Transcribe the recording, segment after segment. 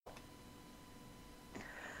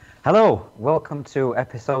Hello, welcome to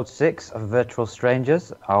episode 6 of Virtual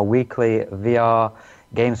Strangers, our weekly VR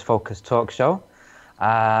games-focused talk show.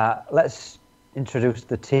 Let's introduce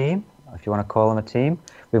the team, if you want to call them a team.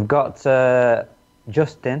 We've got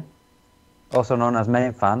Justin, also known as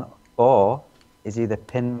Main Fan, or is he the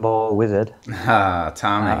Pinball Wizard?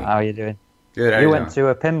 Tommy. How are you doing? Good, how You you went doing? to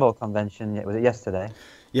a pinball convention, was it yesterday?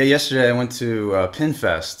 Yeah, yesterday I went to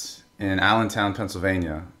Pinfest in Allentown,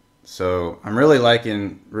 Pennsylvania. So I'm really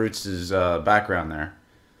liking Roots' background there.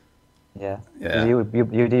 Yeah.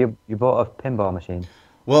 Did Yeah. you bought a pinball machine?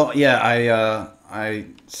 Well, yeah, I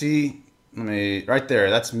see. Let me right there.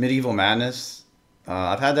 That's Medieval Madness.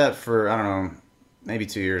 I've had that for I don't know, maybe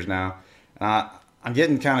 2 years now. Uh, I'm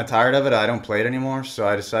getting kind of tired of it. I don't play it anymore, so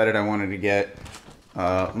I decided I wanted to get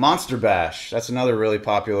Monster Bash. That's another really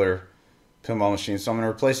popular pinball machine, so I'm gonna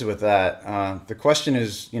replace it with that. The question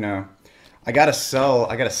is, I gotta sell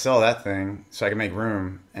that thing so I can make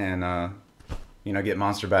room and get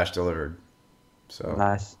Monster Bash delivered. So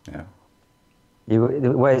Nice. yeah,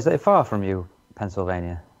 Where is it far from you,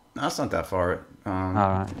 Pennsylvania? no, that's not that far. All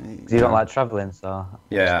right. 'Cause You you don't know, like traveling, so I just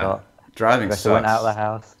yeah, thought driving you actually went out of the sucks.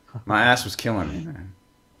 house. My ass was killing me, man.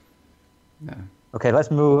 Yeah. Okay,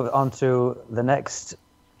 let's move on to the next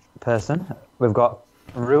person. We've got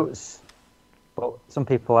Roots, but some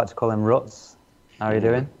people like to call him Ruts. How are you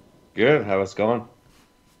doing? Good. How's it going?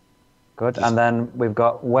 Good. Just And then we've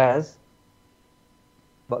got Wes,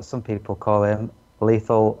 but some people call him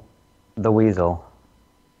Lethal the Weasel.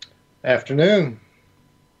 Afternoon.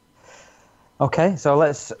 Okay, so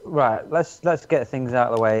let's get things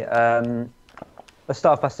out of the way. Let's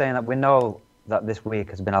start off by saying that we know that this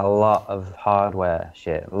week has been a lot of hardware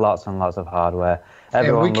shit, lots and lots of hardware. And we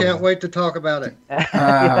Everyone can't loves. wait to talk about it. Yeah.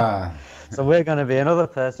 Ah, So we're going to be another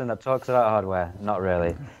person that talks about hardware. Not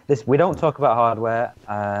really. We don't talk about hardware.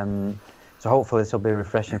 So hopefully this will be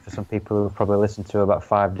refreshing for some people who probably listen to about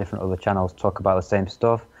 5 different other channels talk about the same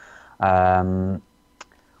stuff.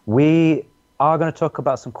 We are going to talk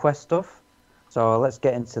about some Quest stuff. So let's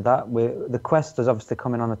get into that. The Quest is obviously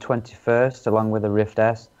coming on the 21st, along with the Rift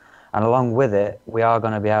S, and along with it, we are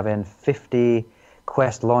going to be having 50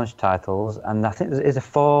 Quest launch titles, and I think there's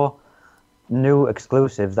 4 new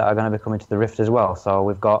exclusives that are going to be coming to the Rift as well. So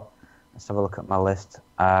we've got, let's have a look at my list.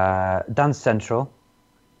 Dance Central,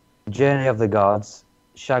 Journey of the Gods,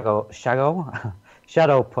 Shadow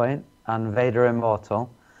Point, and Vader Immortal.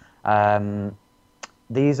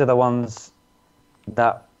 These are the ones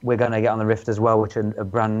that we're going to get on the Rift as well, which are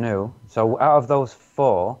brand new. So out of those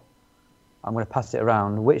 4, I'm going to pass it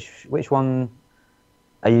around. Which one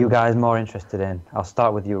are you guys more interested in? I'll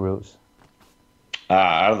start with you, Roots.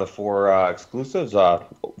 out of the 4 exclusives,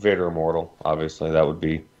 Vader Immortal. Obviously, that would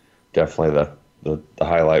be definitely the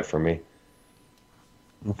highlight for me,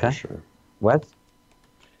 for Okay. sure. Wes?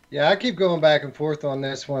 Yeah, I keep going back and forth on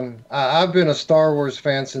this one. I've been a Star Wars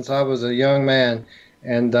fan since I was a young man,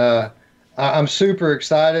 and I'm super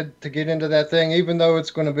excited to get into that thing, even though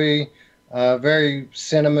it's going to be very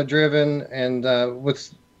cinema driven and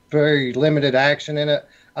with very limited action in it.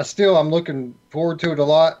 I'm looking forward to it a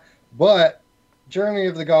lot, but Journey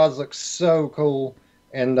of the Gods looks so cool,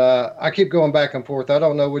 and I keep going back and forth. I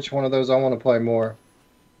don't know which one of those I want to play more.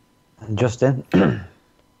 Justin?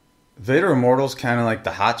 Vader Immortal's kind of like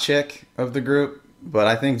the hot chick of the group, but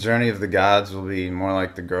I think Journey of the Gods will be more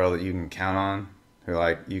like the girl that you can count on, who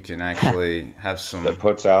like you can actually have That some.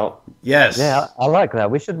 puts out. Yes. Yeah, I like that.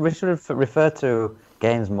 We should refer to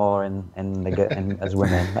games more as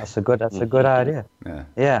women. That's a good idea. Yeah.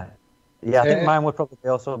 Yeah, yeah. I think Eh, mine would probably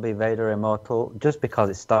also be Vader Immortal, just because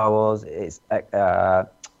it's Star Wars. It's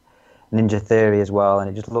Ninja Theory as well, and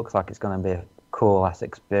it just looks like it's going to be a cool ass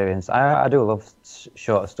experience. I do love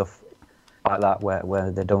shorter stuff like that where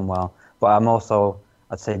they're done well. But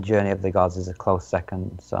I'd say Journey of the Gods is a close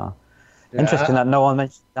second. So interesting yeah, that no one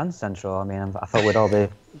mentioned Dance Central. I mean, I thought we'd all be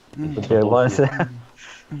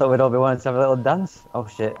thought we'd all be wanting to have a little dance. Oh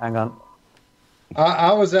shit! Hang on.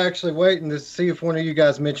 I was actually waiting to see if one of you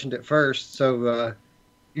guys mentioned it first. So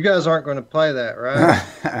you guys aren't going to play that,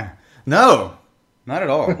 right? No, not at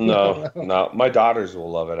all. No, no. My daughters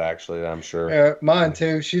will love it. Actually, I'm sure. Mine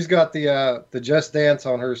too. She's got the Just Dance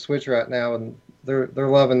on her Switch right now, and they're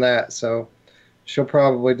loving that. So she'll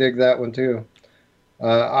probably dig that one too.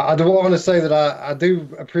 I do want to say that I do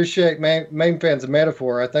appreciate main fans of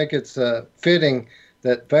Metaphor. I think it's fitting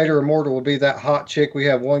that Vader Immortal will be that hot chick we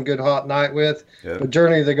have one good hot night with, Yep. but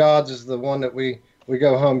Journey of the Gods is the one that we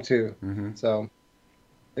go home to. Hmm. So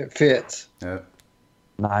it fits. Yep.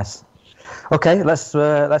 Nice. Okay, let's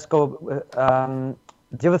go.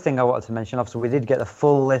 The other thing I wanted to mention, obviously, we did get a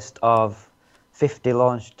full list of 50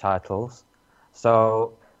 launch titles.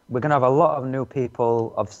 So we're going to have a lot of new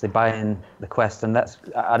people obviously buying the Quest, and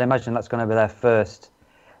I'd imagine that's going to be their first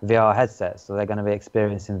VR headset, so they're going to be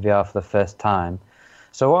experiencing VR for the first time.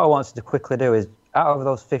 So what I wanted to quickly do is, out of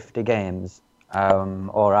those 50 games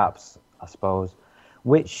or apps, I suppose,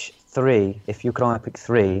 which 3, if you could only pick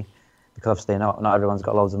 3, because obviously not everyone's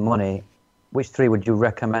got loads of money, which 3 would you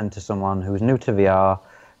recommend to someone who's new to VR,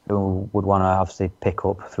 who would want to obviously pick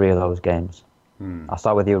up 3 of those games? I'll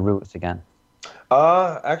start with your Roots again.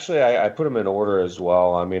 Actually, I put them in order as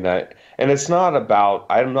well. I mean, and it's not about,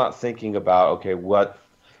 I'm not thinking about, okay, what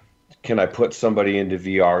can I put somebody into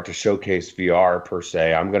VR to showcase VR per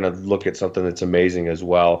se. I'm going to look at something that's amazing as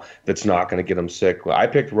well, that's not going to get them sick. I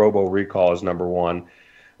picked Robo Recall as number 1.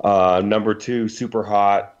 Number 2, Super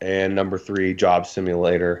Hot, and number 3, Job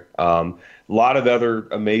Simulator. A lot of other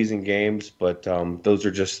amazing games, but those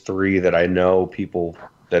are just 3 that I know people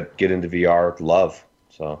that get into VR love.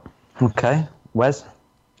 So. Okay, Wes?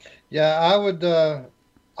 Yeah, I would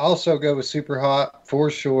also go with Super Hot for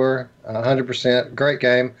sure, 100%. Great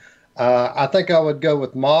game. I think I would go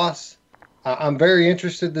with Moss. I'm very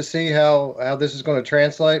interested to see how this is going to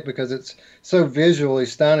translate, because it's so visually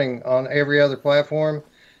stunning on every other platform.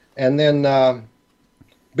 And then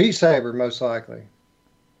Beat Saber, most likely.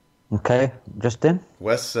 Okay, Justin?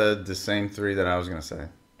 Wes said the same 3 that I was going to say.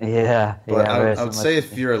 Yeah. But yeah, I would say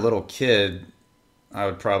if you're a little kid, I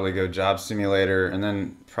would probably go Job Simulator and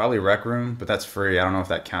then probably Rec Room, but that's free. I don't know if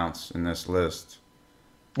that counts in this list.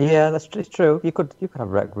 Yeah, it's true. You could have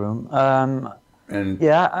Rec Room. And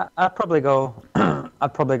yeah, I'd probably go.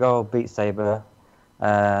 I'd probably go Beat Saber.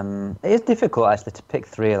 It is difficult actually to pick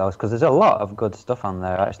 3 of those, because there's a lot of good stuff on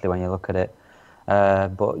there actually when you look at it.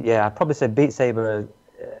 But yeah, I'd probably say Beat Saber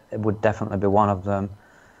would definitely be one of them,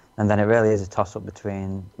 and then it really is a toss up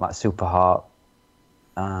between like Super Hot.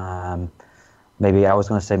 Maybe I was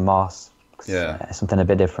going to say Moss. Yeah, something a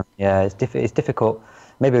bit different. Yeah, it's difficult.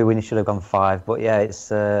 Maybe we should have gone 5, but yeah,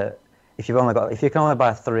 it's if you can only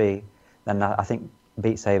buy 3, then I think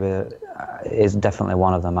Beat Saber is definitely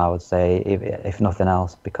one of them. I would say, if nothing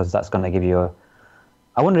else, because that's going to give you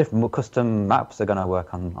I wonder if custom maps are going to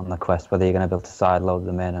work on the Quest, whether you're going to be able to side load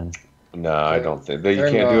them in and. No, I don't think you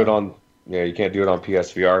can't do it on. Yeah, you can't do it on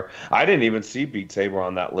PSVR. I didn't even see Beat Saber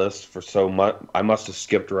on that list for so much. I must have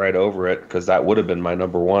skipped right over it, because that would have been my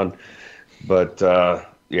number 1. But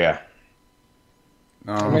yeah.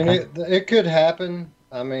 I mean, it could happen.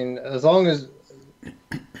 I mean, as long as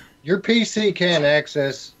your PC can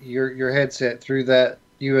access your headset through that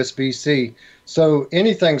USB-C, so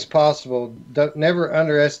anything's possible. Never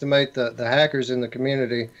underestimate the hackers in the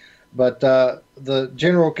community. But the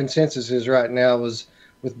general consensus is right now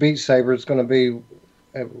with Beat Saber, it's going to be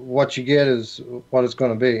what you get is what it's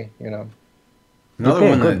going to be. Another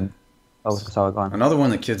one that. Oh, sorry, go on. Another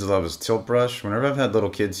one that kids love is Tilt Brush. Whenever I've had little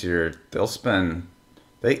kids here, they'll spend.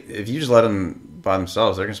 If you just let them by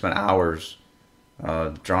themselves, they're gonna spend hours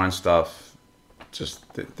drawing stuff.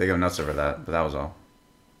 Just they go nuts over that. But that was all.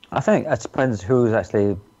 I think it depends who's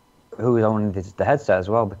owning the headset as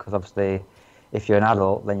well, because obviously, if you're an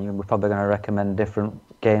adult, then you're probably going to recommend different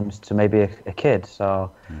games to maybe a kid.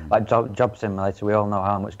 So, like Job Simulator, we all know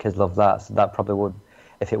how much kids love that. So that probably would,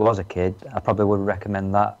 if it was a kid, I probably would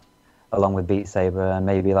recommend that along with Beat Saber and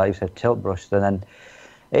maybe, like you said, Tilt Brush. So then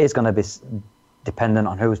it is going to be dependent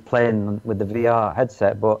on who's playing with the VR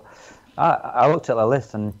headset. But I looked at the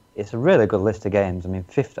list, and it's a really good list of games. I mean,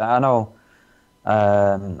 50. I know.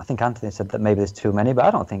 I think Anthony said that maybe there's too many, but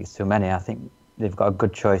I don't think it's too many. I think they've got a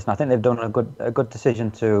good choice, and I think they've done a good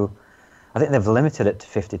decision to. I think they've limited it to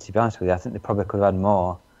 50. To be honest with you, I think they probably could have had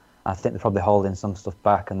more. I think they're probably holding some stuff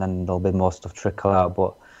back, and then there'll be more stuff trickle out.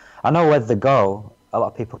 But I know where they go. A lot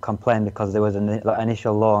of people complain because there was an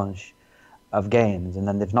initial launch of games, and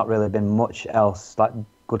then there's not really been much else like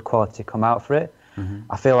good quality come out for it. Mm-hmm.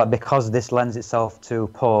 I feel like because this lends itself to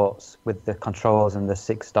ports with the controls and the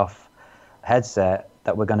 6-stuff headset,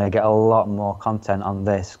 that we're going to get a lot more content on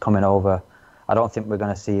this coming over. I don't think we're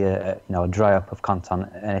going to see a dry up of content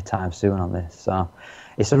anytime soon on this. So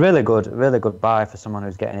it's a really good buy for someone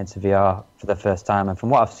who's getting into VR for the first time. And from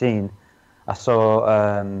what I've seen, I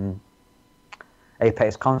saw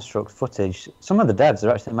Apex Construct footage. Some of the devs have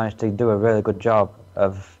actually managed to do a really good job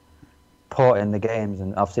of porting the games,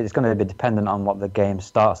 and obviously it's going to be dependent on what the game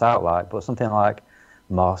starts out like. But something like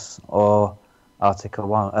Moss or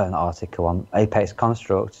Apex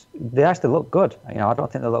Construct, they actually look good. I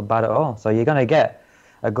don't think they look bad at all. So you're going to get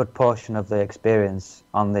a good portion of the experience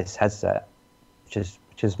on this headset, which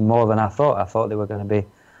is more than I thought. I thought it were going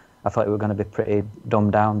to be pretty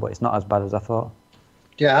dumbed down, but it's not as bad as I thought.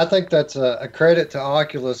 Yeah, I think that's a credit to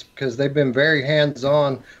Oculus because they've been very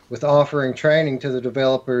hands-on with offering training to the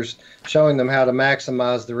developers, showing them how to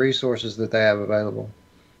maximize the resources that they have available.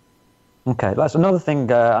 Okay, that's another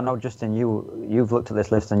thing. I know, Justin, you've looked at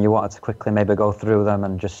this list and you wanted to quickly maybe go through them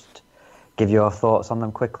and just give your thoughts on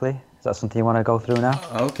them quickly. Is that something you want to go through now?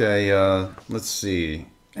 Okay, let's see.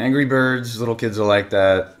 Angry Birds, little kids are like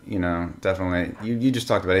that. You know, definitely. You just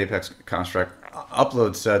talked about Apex Construct.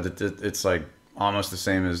 Upload said that it's like almost the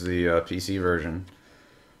same as the PC version.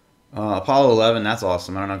 Apollo 11, that's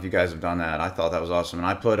awesome. I don't know if you guys have done that. I thought that was awesome, and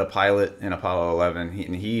I put a pilot in Apollo 11.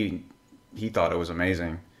 He thought it was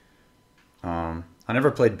amazing. I never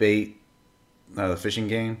played Bait, the fishing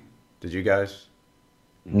game. Did you guys?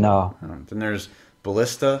 No. Then there's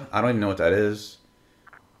Ballista. I don't even know what that is.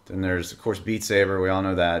 Then there's, of course, Beat Saber. We all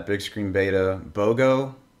know that. Big Screen Beta.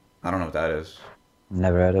 BOGO. I don't know what that is.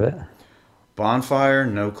 Never heard of it. Bonfire.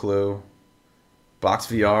 No clue. Box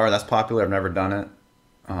VR. That's popular. I've never done it.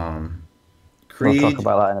 Creed. We'll talk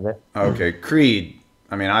about that in a bit. Okay, Creed.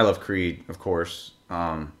 I mean, I love Creed, of course.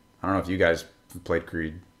 I don't know if you guys played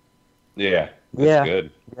Creed. Yeah, that's Yeah.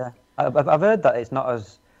 good. Yeah, I've heard that it's not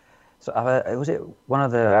as. So I've heard, was it one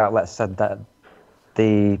of the outlets said that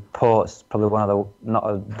the port's probably one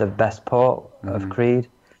of the best port of Creed.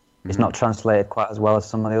 It's not translated quite as well as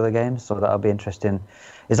some of the other games, so that'll be interesting.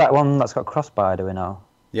 Is that one that's got crossbar? Do we know?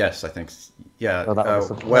 Yes, I think. Yeah. Oh, that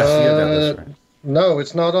was Wes, you have that list, right? No,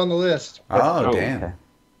 it's not on the list. Oh, Oh, damn. okay.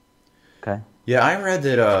 Okay. Yeah, I read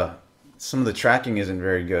that some of the tracking isn't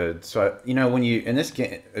very good. So, when you in this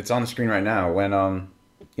game, it's on the screen right now. When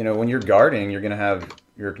when you're guarding, you're gonna have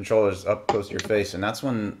your controllers up close to your face, and that's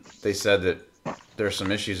when they said that there's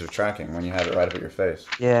some issues with tracking when you have it right up at your face.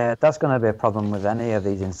 Yeah, that's going to be a problem with any of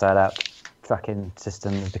these inside-out tracking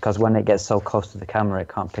systems because when it gets so close to the camera, it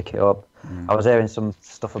can't pick it up. I was hearing some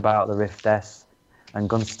stuff about the Rift S and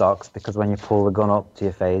gun stocks because when you pull the gun up to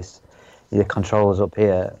your face, your controller's up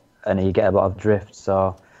here and you get a lot of drift.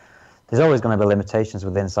 So there's always going to be limitations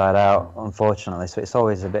with inside out, unfortunately. So it's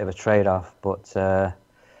always a bit of a trade-off. But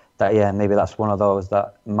maybe that's one of those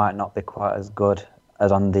that might not be quite as good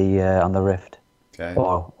as on the Rift Okay.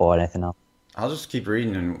 or anything else. I'll just keep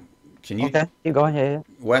reading. And can you, Okay, keep going. Yeah.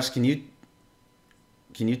 Wes? Can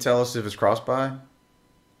you tell us if it's cross-buy?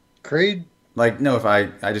 Creed? Like, no, if I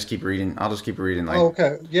just keep reading, I'll just keep reading. Like, Oh,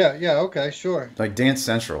 okay. Yeah, okay, sure. like Dance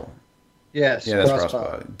Central. Yes, Yeah, that's cross-buy.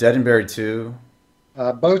 cross-buy. Dead and Buried 2.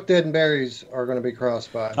 Both Dead and Berries are going to be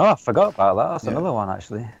cross-buy. Oh, I forgot about that. That's Yeah. another one,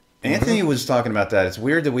 actually. Anthony was talking about that. It's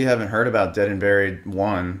weird that we haven't heard about Dead and Buried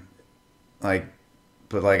 1.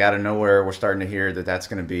 But out of nowhere, we're starting to hear that that's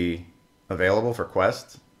going to be available for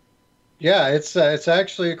Quest. Yeah, it's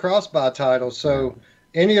actually a cross-buy title. So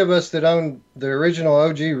any of us that own the original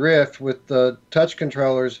OG Rift with the touch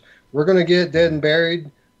controllers, we're going to get Dead and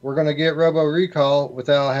Buried. We're going to get Robo Recall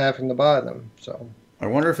without having to buy them. So I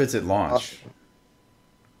wonder if it's at launch.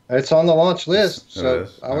 it's on the launch list. It So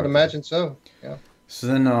is? I would Okay. imagine so. Yeah. So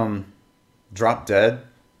then, Drop Dead,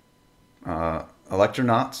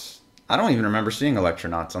 Electronauts. I don't even remember seeing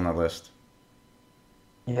Electronauts on the list.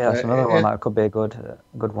 Yeah, that's another one that could be a good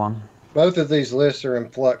one. Both of these lists are in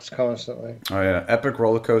flux constantly. Oh yeah, Epic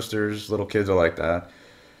Roller Coasters. Little kids are like that.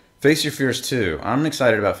 Face Your Fears 2. I'm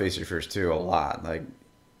excited about Face Your Fears 2 a lot. Like,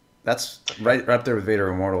 that's right up there with Vader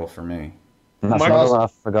Immortal for me. And that's My- another one I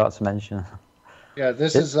forgot to mention. Yeah,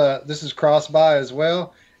 this is cross-buy as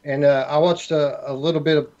well. And I watched a little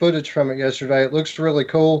bit of footage from it yesterday. It looks really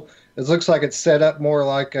cool. It looks like it's set up more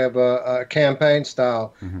like a campaign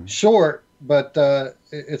style. Short, but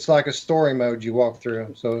it's like a story mode you walk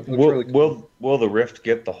through. So it looks Will, really cool. will the Rift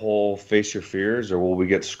get the whole Face Your Fears, or will we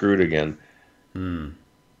get screwed again?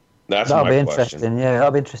 That's That'll my be question. interesting. Yeah,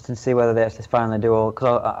 that'll be interesting to see whether they actually finally do all.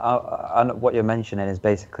 Because I know what you're mentioning is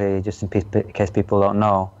basically, just in case people don't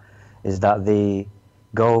know, is that the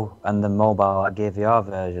Go and the mobile Gear VR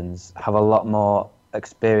versions have a lot more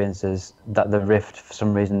experiences that the Rift for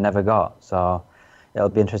some reason never got. So it'll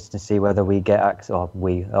be interesting to see whether we get access,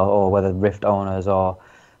 or whether Rift owners or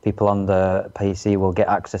people on the PC will get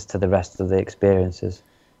access to the rest of the experiences.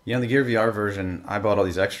 Yeah, in the Gear VR version, I bought all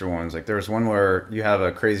these extra ones. Like, there was one where you have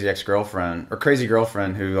a crazy ex-girlfriend or crazy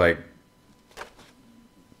girlfriend who like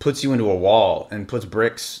puts you into a wall and puts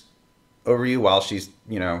bricks over you while she's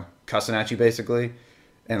cussing at you basically,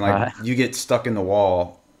 and like Right. you get stuck in the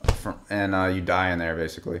wall and you die in there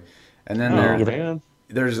basically. And then Oh, you man.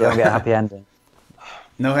 there's You don't get a happy ending.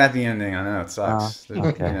 no happy ending. I know it sucks. Oh,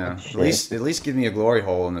 okay. At Shit. least give me a glory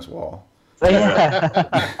hole in this wall.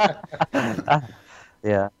 Yeah.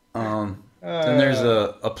 Yeah. Then there's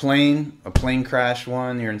a plane crash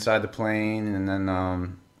one. You're inside the plane, and then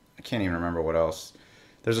I can't even remember what else.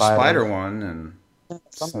 There's a Spiders. spider one and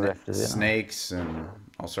It's on the Rift, is it? snakes and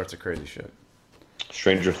all sorts of crazy shit.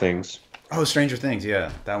 Stranger Things. Oh, Stranger Things,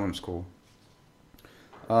 yeah, that one's cool.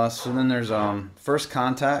 So then there's First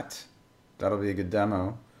Contact. That'll be a good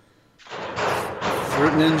demo.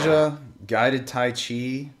 Fruit Ninja, Guided Tai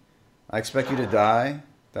Chi. I Expect You to Die.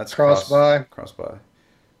 That's Cross-buy.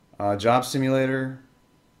 Cross-buy. Job Simulator.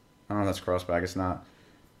 I don't know if that's cross-buy. I guess not.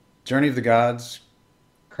 Journey of the Gods.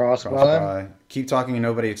 Cross-buy. Cross-buy. Keep Talking and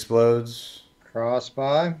Nobody Explodes.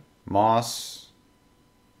 Cross-buy. Moss.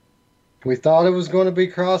 We thought it was going to be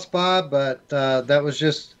cross-buy, but that was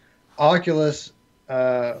just Oculus,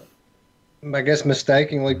 I guess,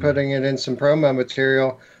 mistakenly putting it in some promo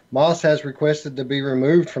material. Moss has requested to be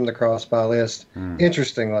removed from the cross-buy list,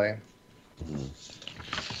 interestingly.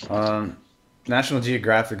 National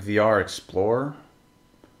Geographic VR Explorer.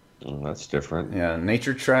 That's different. Yeah,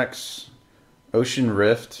 Nature Treks, Ocean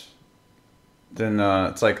Rift. Then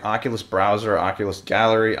it's like Oculus Browser, Oculus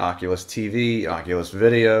Gallery, Oculus TV, Oculus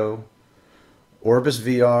Video, Orbis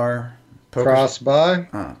VR,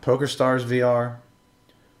 Cross-buy. Poker Stars VR,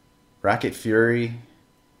 Racket Fury,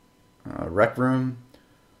 Rec Room,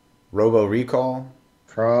 Robo Recall,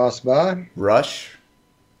 Cross-buy. Rush,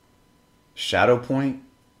 Shadowpoint,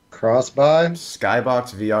 Cross-buy.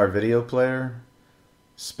 Skybox VR Video Player,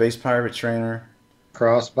 Space Pirate Trainer,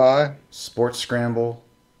 Cross-buy. Sports Scramble.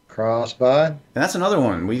 Cross-buy. And that's another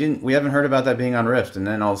one. We haven't heard about that being on Rift, and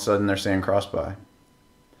then all of a sudden they're saying cross-buy.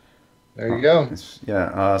 There you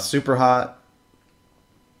go. Super Hot.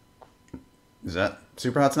 Is that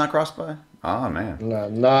Super Hot's not cross-buy? Oh man. No,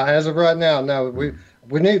 not as of right now. No,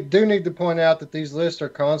 we do need to point out that these lists are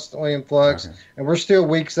constantly in flux, and we're still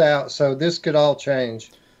weeks out, so this could all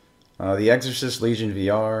change. The Exorcist Legion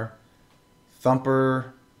VR,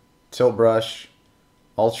 Thumper, Tilt Brush,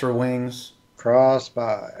 Ultra Wings,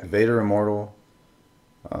 Cross-buy. Vader Immortal,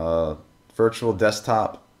 Virtual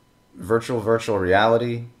Desktop, Virtual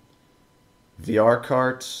Reality, VR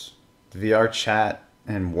Carts, VR Chat,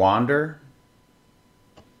 and Wander.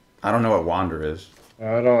 I don't know what Wander is.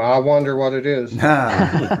 I wonder what it is.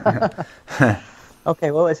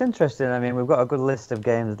 Okay, well, it's interesting. I mean, we've got a good list of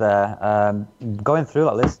games there. Going through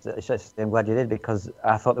that list, I'm glad you did, because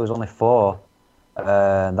I thought there was only 4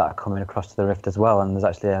 that are coming across to the Rift as well, and there's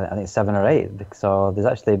actually, I think, 7 or 8. So there's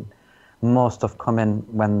actually more stuff coming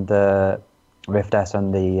when the Rift S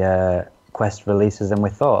and the Quest releases than we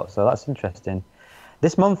thought. So that's interesting.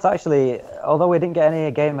 This month, actually, although we didn't get any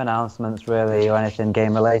game announcements really or anything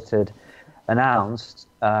game-related announced,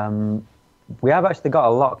 we have actually got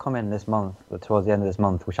a lot coming this month, towards the end of this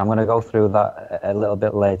month, which I'm going to go through that a little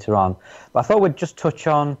bit later on. But I thought we'd just touch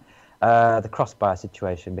on the crossbuy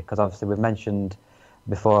situation, because obviously we've mentioned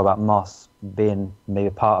before about Moss being maybe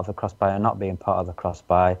part of the crossbuy and not being part of the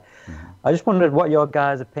crossbuy. I just wondered what your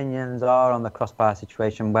guys' opinions are on the crossbuy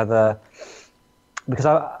situation, whether, because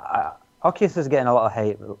Oculus is getting a lot of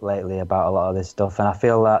hate lately about a lot of this stuff, and I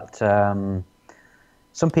feel that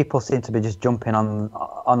some people seem to be just jumping on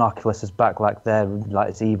Oculus's back like they're like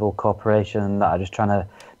this evil corporation that are just trying to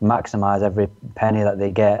maximize every penny that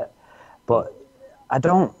they get. But I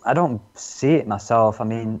don't see it myself. I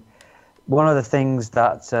mean, one of the things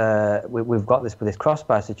that we've got with this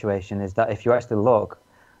crossbuy situation is that if you actually look,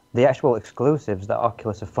 the actual exclusives that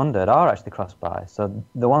Oculus have funded are actually crossbuy. So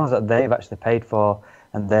the ones that they've actually paid for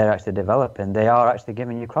and they're actually developing, they are actually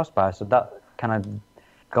giving you crossbuy. So that kind of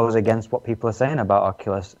goes against what people are saying about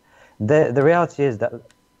Oculus. The reality is that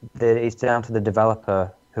it's down to the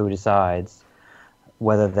developer who decides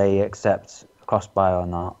whether they accept crossbuy or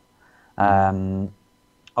not.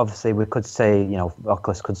 Obviously, we could say,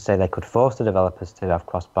 Oculus could say they could force the developers to have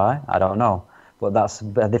crossbuy. I don't know. But that's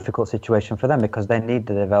a difficult situation for them, because they need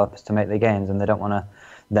the developers to make the games, and they don't want to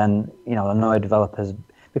then, annoy developers.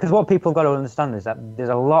 Because what people got to understand is that there's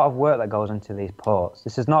a lot of work that goes into these ports.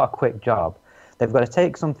 This is not a quick job. They've got to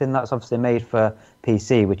take something that's obviously made for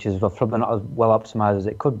PC, which is probably not as well optimized as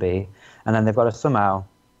it could be, and then they've got to somehow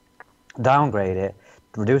downgrade it,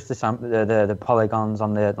 reduce the polygons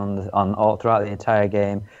on all throughout the entire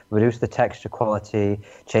game, reduce the texture quality,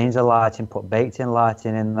 change the lighting, put baked-in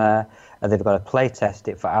lighting in there. They've got to play test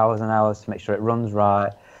it for hours and hours to make sure it runs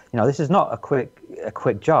right. This is not a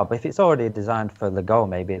quick job. If it's already designed for the Go,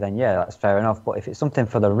 maybe, then yeah, that's fair enough. But if it's something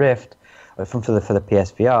for the Rift or for the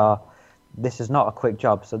PSVR, this is not a quick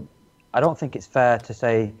job. So I don't think it's fair to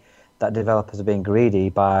say that developers are being greedy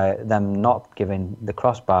by them not giving the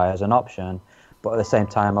crossbuy as an option. But at the same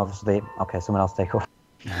time, obviously, okay, someone else take over.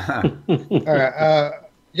 All right.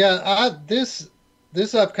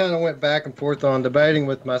 This I've kind of went back and forth on, debating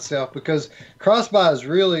with myself, because crossbuy is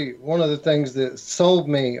really one of the things that sold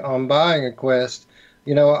me on buying a Quest.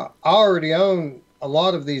 I already own a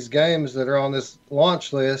lot of these games that are on this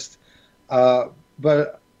launch list,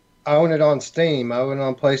 but I own it on Steam. I own it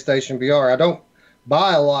on PlayStation VR. I don't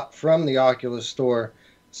buy a lot from the Oculus store.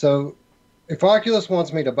 So if Oculus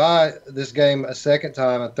wants me to buy this game a second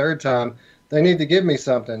time, a third time, they need to give me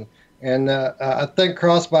something. And I think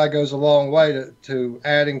cross-buy goes a long way to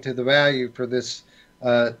adding to the value for this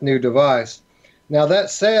new device. Now, that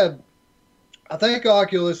said, I think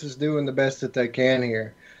Oculus is doing the best that they can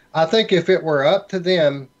here. I think if it were up to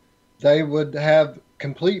them, they would have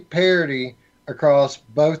complete parity across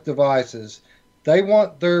both devices. They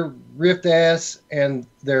want their Rift S and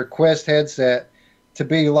their Quest headset to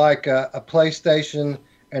be like a PlayStation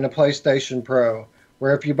and a PlayStation Pro,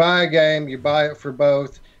 where if you buy a game, you buy it for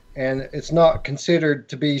both, and it's not considered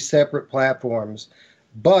to be separate platforms.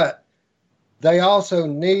 But they also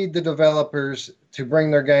need the developers to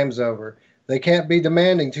bring their games over. They can't be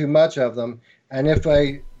demanding too much of them. And if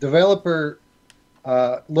a developer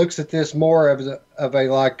looks at this more of a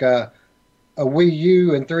like a Wii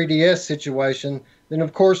U and 3DS situation, then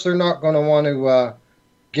of course they're not going to want to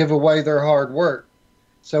give away their hard work.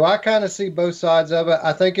 So I kind of see both sides of it.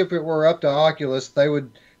 I think if it were up to Oculus, they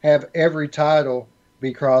would have every title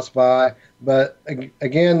be cross-buy. But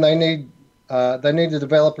again, they need the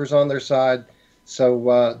developers on their side,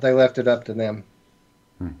 so they left it up to them.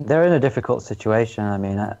 They're in a difficult situation. I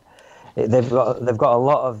mean, they've got a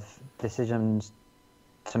lot of decisions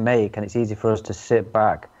to make, and it's easy for us to sit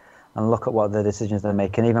back and look at what the decisions they're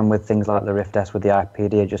making, even with things like the Rift S with the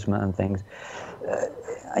IPD adjustment and things.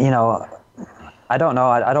 I don't know.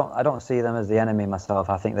 I don't see them as the enemy myself.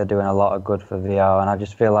 I think they're doing a lot of good for VR, and I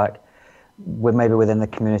just feel like maybe within the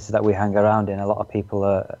community that we hang around in, a lot of people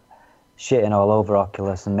are shitting all over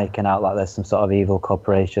Oculus and making out like there's some sort of evil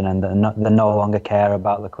corporation, and they no longer care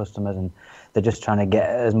about the customers, and they're just trying to get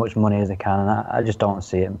as much money as they can. And I just don't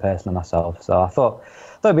see it personally myself. So I thought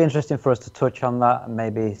it'd be interesting for us to touch on that and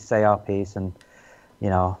maybe say our piece, and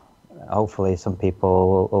hopefully some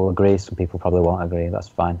people will agree, some people probably won't agree. That's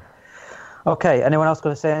fine. Okay, anyone else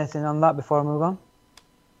going to say anything on that before I move on?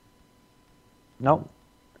 No?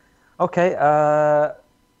 Okay,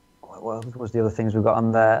 what was the other things we've got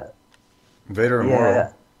on there? Vader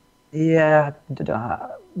Immortal. Yeah,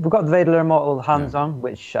 we've got Vader Immortal hands-on,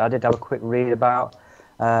 which I did have a quick read about.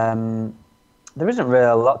 There isn't really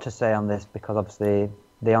a lot to say on this because obviously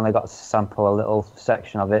they only got to sample a little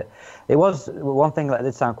section of it. It was one thing that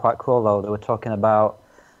did sound quite cool though. They were talking about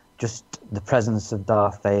just the presence of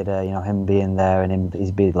Darth Vader, him being there and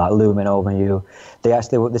he's being like looming over you. They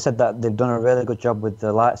said that they've done a really good job with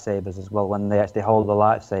the lightsabers as well. When they actually hold the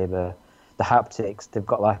lightsaber, the haptics, they've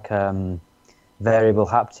got like variable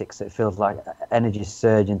haptics. It feels like energy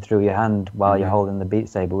surging through your hand while you're holding the Beat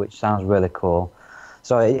Saber, which sounds really cool.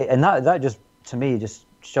 So, and that just, to me, just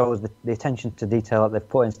shows the attention to detail that they've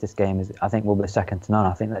put into this game I think will be second to none.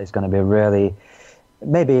 I think that it's going to be really,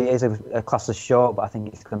 maybe it is a class of short, but I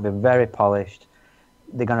think it's going to be very polished.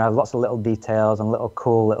 They're going to have lots of little details and little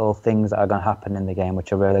cool little things that are going to happen in the game,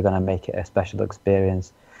 which are really going to make it a special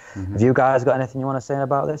experience. Have you guys got anything you want to say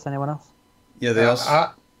about this? Anyone else? Yeah, they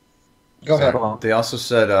also... Go ahead. They also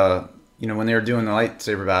said, when they were doing the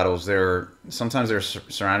lightsaber battles, sometimes they're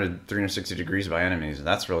surrounded 360 degrees by enemies. And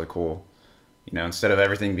that's really cool. Instead of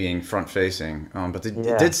everything being front facing. But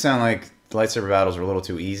it did sound like the lightsaber battles were a little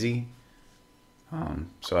too easy.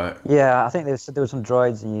 I think they said there were some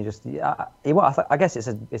droids, and you just I guess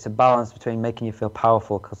it's a balance between making you feel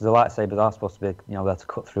powerful, because the lightsabers are supposed to be able to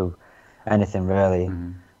cut through anything really,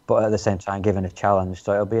 but at the same time giving a challenge.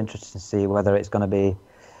 So it'll be interesting to see whether it's going to be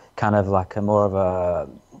kind of like a more of a,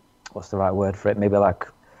 what's the right word for it? Maybe like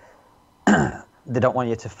they don't want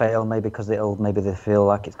you to fail, maybe because maybe they feel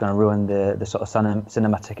like it's going to ruin the sort of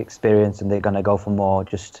cinematic experience, and they're going to go for more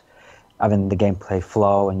just having the gameplay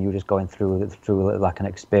flow and you just going through like an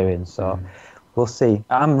experience. So we'll see.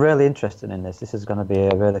 I'm really interested in this. This is going to be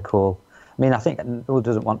a really cool. I mean, I think who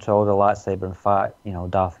doesn't want to hold a lightsaber and fight,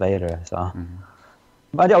 Darth Vader? So,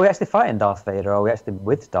 but are we actually fighting Darth Vader, or are we actually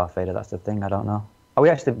with Darth Vader? That's the thing. I don't know. Are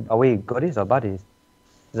we goodies or baddies?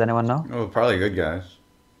 Does anyone know? Oh, probably good guys.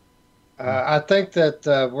 I think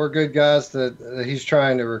that we're good guys that he's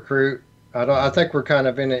trying to recruit. I think we're kind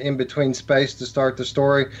of in an in-between space to start the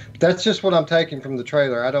story. But that's just what I'm taking from the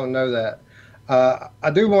trailer. I don't know that. I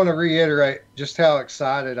do want to reiterate just how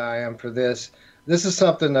excited I am for this. This is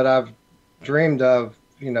something that I've dreamed of,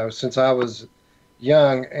 since I was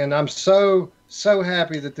young, and I'm so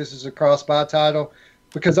happy that this is a cross-buy title.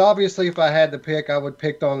 Because obviously, if I had to pick, I would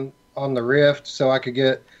pick on the Rift so I could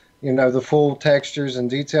get, the full textures and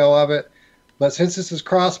detail of it. But since this is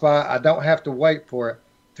cross-buy, I don't have to wait for it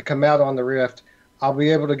to come out on the Rift. I'll be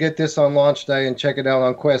able to get this on launch day and check it out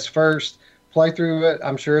on Quest first, play through it.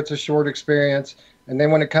 I'm sure it's a short experience. And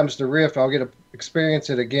then when it comes to Rift, I'll get to experience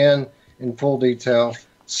it again in full detail.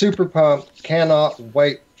 Super pumped. Cannot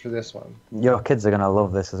wait for this one. Your kids are gonna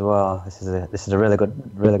love this as well. This is a really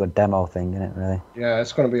good demo thing, isn't it? Really. Yeah,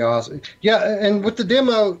 it's going to be awesome. Yeah, and with the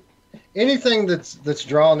demo, anything that's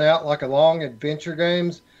drawn out like a long adventure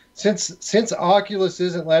games, since Oculus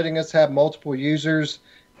isn't letting us have multiple users,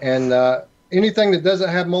 and anything that doesn't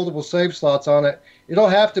have multiple save slots on it, it'll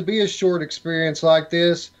have to be a short experience like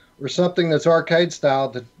this, or something that's arcade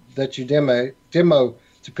style that you demo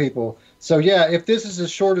to people. So yeah, if this is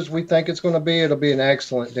as short as we think it's going to be, it'll be an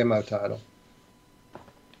excellent demo title.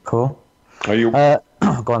 Cool. Are you Go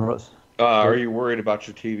on, Russ. are you worried about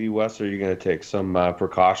your TV, Wes? Or are you going to take some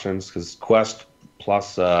precautions? Because Quest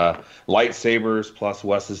plus lightsabers plus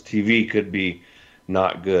Wes's TV could be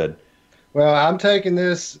not good. Well, I'm taking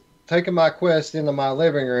my Quest into my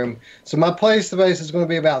living room, so my play space is going to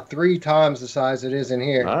be about 3 times the size it is in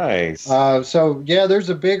here. Nice. So yeah, there's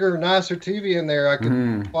a bigger, nicer TV in there I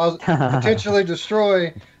could potentially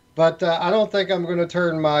destroy, but I don't think I'm going to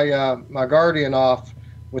turn my my Guardian off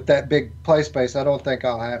with that big play space. I don't think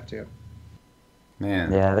I'll have to.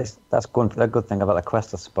 Man. Yeah, that's a good thing about the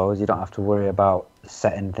Quest, I suppose. You don't have to worry about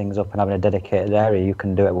setting things up and having a dedicated area. You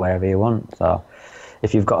can do it wherever you want. So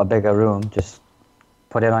if you've got a bigger room, just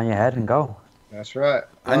put it on your head and go. That's right.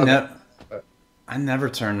 I never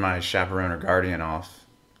turn my Chaperone or Guardian off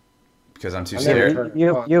because I'm too scared.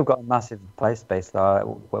 You've got a massive play space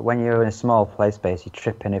though. When you're in a small play space, you're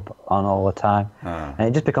tripping it on all the time, and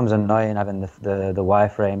it just becomes annoying having the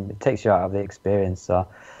wireframe. It takes you out of the experience. So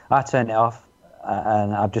I turn it off,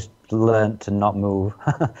 and I've just learned to not move.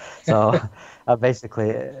 So I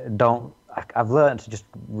basically don't. I've learned to just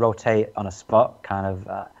rotate on a spot, kind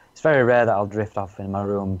of. It's very rare that I'll drift off in my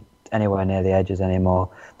room anywhere near the edges anymore.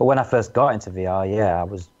 But when I first got into VR, yeah,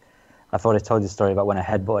 I thought I told you the story about when I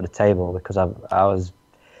headbutted a table because I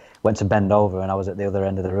went to bend over and I was at the other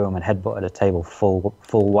end of the room and headbutted a table full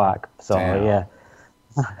whack. So Damn.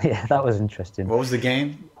 yeah, that was interesting. What was the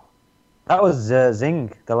game? That was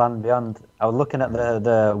Zing, The Land Beyond. I was looking at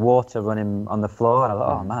the water running on the floor and I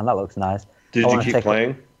thought, oh man, that looks nice. Did you keep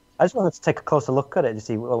playing? I just wanted to take a closer look at it to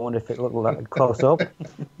see. I wonder if it looked like close up,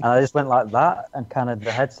 and I just went like that, and kind of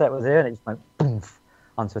the headset was here, and it just went boom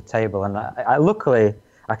onto a table, and I luckily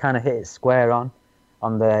I kind of hit it square on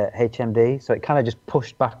the HMD, so it kind of just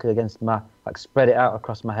pushed back against spread it out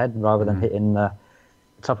across my head rather than hitting the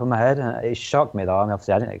top of my head, and it shocked me though. I mean,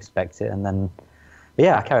 obviously I didn't expect it, and then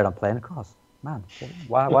yeah, I carried on playing. Of course, man,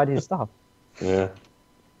 why do you stop? Yeah.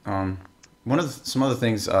 Some other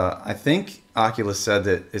things. I think Oculus said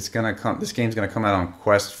that this game's gonna come out on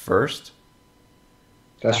Quest first.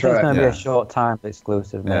 That's I think right. It's going to Yeah. be a short time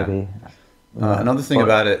exclusive, maybe. Another thing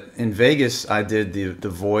about it, in Vegas, I did the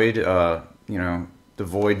Void, the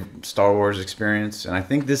Void Star Wars experience, and I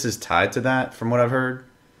think this is tied to that, from what I've heard.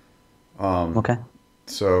 Okay.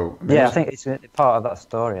 So Yeah, I think it's part of that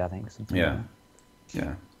story. I think. Something like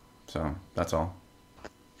yeah. So that's all.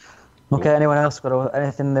 that. Okay. Anyone else got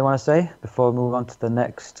anything they want to say before we move on to the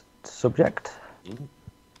next subject?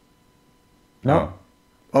 No.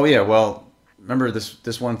 Oh yeah. Well, remember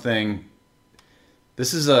this one thing.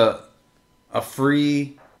 This is a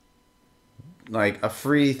free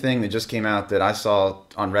thing that just came out that I saw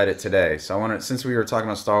on Reddit today. So since we were talking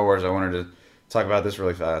about Star Wars, I wanted to talk about this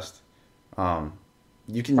really fast.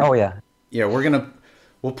 You can. Oh yeah. Yeah,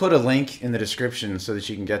 we'll put a link in the description so that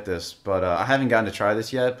you can get this. But I haven't gotten to try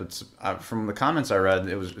this yet. But from the comments I read,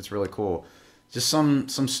 it's really cool. Just some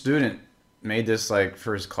student made this like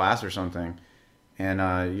for his class or something,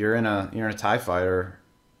 and you're in a TIE fighter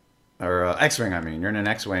or X-wing. I mean, you're in an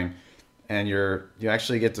X-wing, and you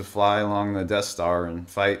actually get to fly along the Death Star and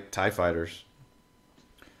fight TIE fighters.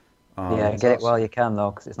 Yeah, get it while you can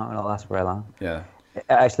though, because it's not going to last very long. Yeah. It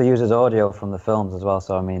actually uses audio from the films as well,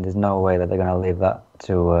 so I mean, there's no way that they're going to leave that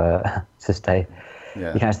to stay.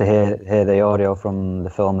 Yeah. You can actually hear the audio from the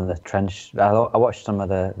film and the trench. I watched some of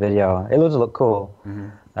the video. It does look cool,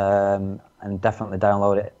 and definitely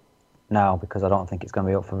download it now because I don't think it's going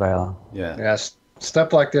to be up for very long. Yeah. Yeah,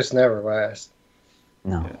 stuff like this never lasts.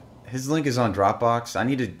 No. Yeah. His link is on Dropbox.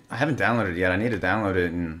 I haven't downloaded it yet. I need to download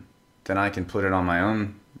it, and then I can put it on my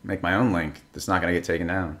own, make my own link that's not going to get taken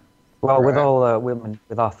down. Well, with all women,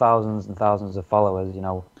 with our thousands and thousands of followers,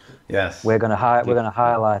 Yes. we're gonna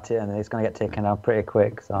highlight it, and it's gonna get taken down pretty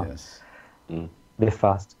quick. So Yes. be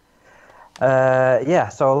fast. Yeah.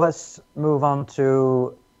 So let's move on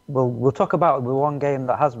to. We'll talk about the one game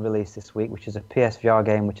that has released this week, which is a PSVR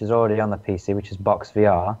game, which is already on the PC, which is Box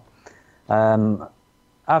VR.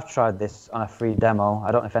 I've tried this on a free demo.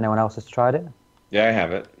 I don't know if anyone else has tried it. Yeah, I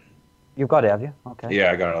have it. You've got it, have you? Okay.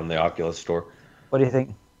 Yeah, I got it on the Oculus Store. What do you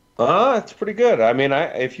think? It's pretty good. I mean,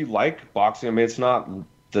 if you like boxing, I mean, it's not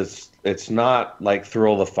this. It's not like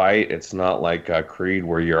Thrill of the Fight. It's not like Creed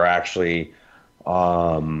where you're actually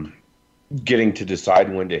getting to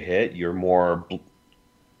decide when to hit. You're more,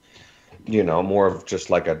 more of just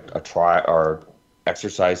like a try or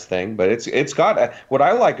exercise thing. But it's got what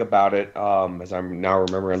I like about it. As I'm now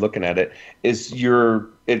remembering looking at it, is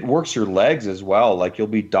it works your legs as well. Like you'll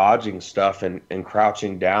be dodging stuff and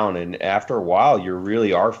crouching down, and after a while, you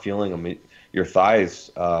really are feeling them, your thighs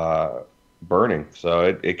burning.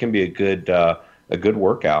 So it can be a good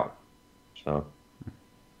workout. So.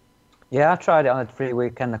 Yeah, I tried it on a free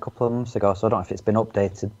weekend a couple of months ago, so I don't know if it's been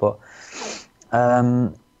updated, but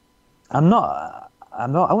I'm not. I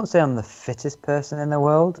wouldn't say I'm the fittest person in the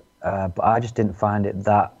world, but I just didn't find it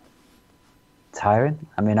that tiring.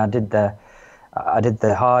 I mean, I did the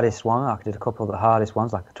hardest one. I did a couple of the hardest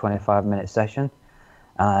ones, like a 25-minute session.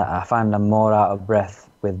 I find I'm more out of breath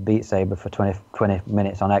with Beat Saber for 20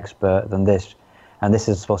 minutes on Expert than this. And this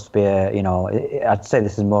is supposed to be I'd say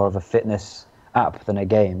this is more of a fitness app than a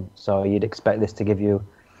game. So you'd expect this to give you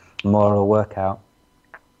more of a workout.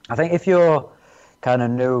 I think if you're kind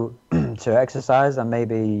of new to exercise, and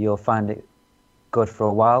maybe you'll find it good for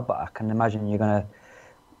a while, but I can imagine you're going to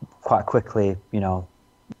quite quickly,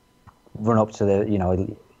 run up to you're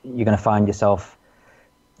going to find yourself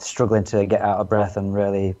struggling to get out of breath and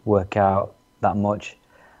really work out that much.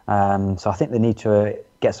 So I think they need to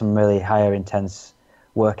get some really higher intense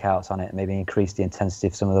workouts on it, maybe increase the intensity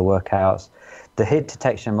of some of the workouts. The hit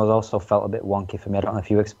detection was also felt a bit wonky for me. I don't know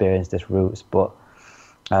if you experienced this, Roots, but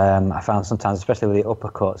I found sometimes, especially with the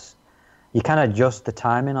uppercuts, you can adjust the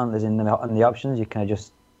timing on the options. You can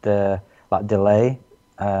adjust the delay,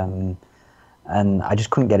 and I just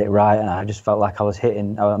couldn't get it right, and I just felt like I was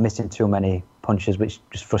missing too many punches, which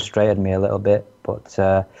just frustrated me a little bit. But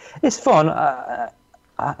it's fun.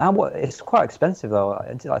 It's quite expensive though.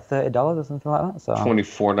 It's like $30 or something like that. So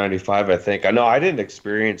 $24.95, I think. I know I didn't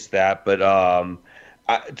experience that, but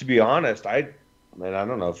to be honest, I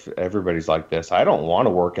don't know if everybody's like this. I don't want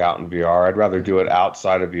to work out in VR. I'd rather do it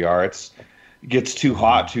outside of VR. It gets too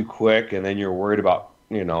hot too quick, and then you're worried about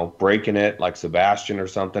breaking it like Sebastian or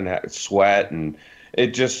something. Sweat, and it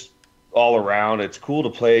just all around. It's cool to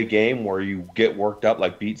play a game where you get worked up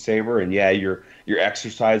like Beat Saber, and yeah, you're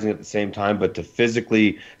exercising at the same time. But to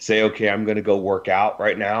physically say, okay, I'm going to go work out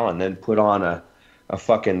right now, and then put on a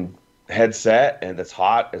fucking headset and it's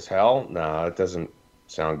hot as hell. No, it doesn't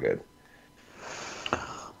sound good.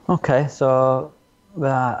 Okay, so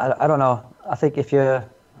I don't know. I think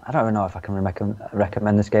I don't know if I can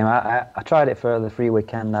recommend this game. I tried it for the free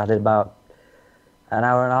weekend. I did about an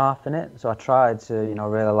hour and a half in it, so I tried to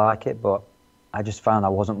really like it, but I just found I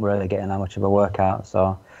wasn't really getting that much of a workout.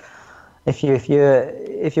 So if you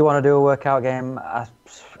want to do a workout game, I'd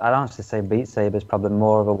honestly say Beat Saber is probably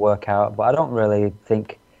more of a workout, but I don't really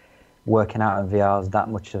think working out in VR is that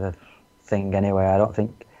much of a thing anyway. I don't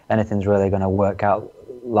think anything's really going to work out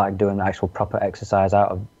like doing actual proper exercise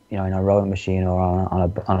out of in a rowing machine or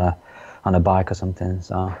on a bike or something.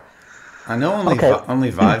 So I know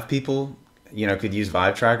only Vive people could use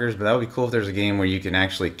Vive trackers, but that would be cool if there's a game where you can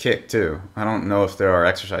actually kick too. I don't know if there are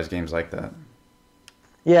exercise games like that.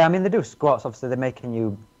 Yeah, I mean they do squats. Obviously they're making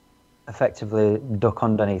you effectively duck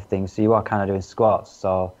underneath things, so you are kind of doing squats,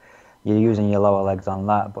 so you're using your lower legs on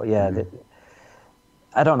that. But yeah,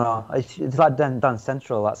 I don't know. It's like Dance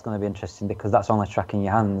Central. That's going to be interesting because that's only tracking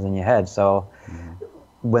your hands and your head. So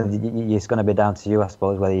it's going to be down to you, I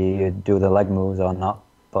suppose, whether you do the leg moves or not.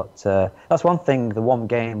 But that's one thing. The one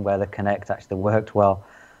game where the Kinect actually worked well,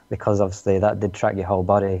 because obviously that did track your whole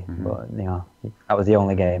body. But that was the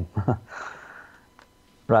only game.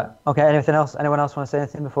 Right. Okay. Anything else? Anyone else want to say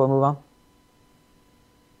anything before we move on?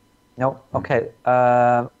 No. Okay.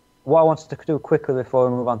 What I wanted to do quickly before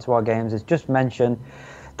we move on to our games is just mention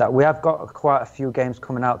that we have got quite a few games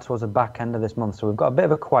coming out towards the back end of this month, so we've got a bit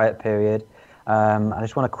of a quiet period. I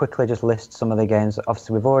just want to quickly just list some of the games.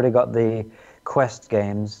 Obviously, we've already got the Quest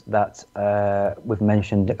games that we've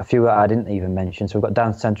mentioned, a few that I didn't even mention. So we've got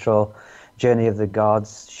Dance Central, Journey of the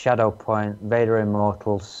Gods, Shadow Point, Vader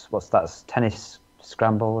Immortals, what's that, Tennis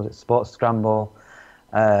Scramble, was it Sports Scramble?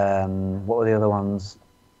 What were the other ones,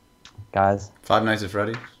 guys? Five Nights at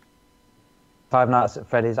Freddy's? Five Nights at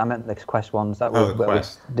Freddy's. I meant the Quest ones. That the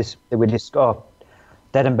Quest.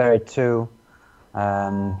 Dead and Buried 2.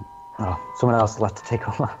 Someone else will have to take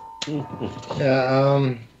over.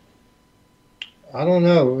 Yeah, I don't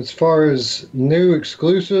know. As far as new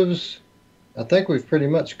exclusives, I think we've pretty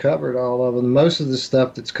much covered all of them. Most of the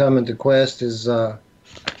stuff that's coming to Quest is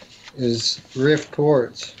Rift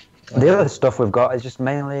ports. The other stuff we've got is just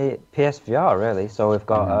mainly PSVR, really. So we've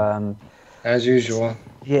got, As usual.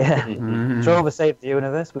 yeah, Trover Save the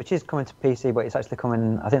Universe, which is coming to PC, but it's actually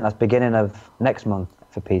coming, I think that's beginning of next month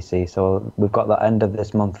for PC. So we've got the end of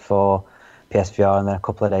this month for PSVR, and then a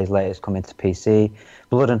couple of days later it's coming to PC.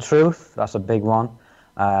 Blood and Truth, that's a big one.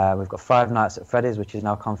 We've got Five Nights at Freddy's, which is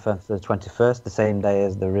now confirmed for the 21st, the same day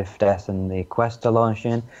as the Rift S and the Quest are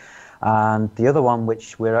launching. And the other one,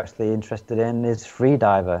 which we're actually interested in, is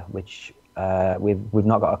Freediver, which we've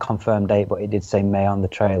not got a confirmed date, but it did say May on the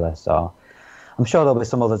trailer. So I'm sure there'll be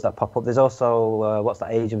some others that pop up. There's also what's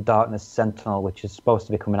that, Age of Darkness Sentinel, which is supposed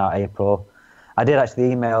to be coming out April. I did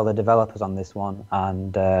actually email the developers on this one,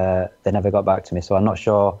 and they never got back to me. So I'm not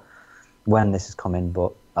sure when this is coming,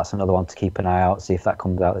 but that's another one to keep an eye out, see if that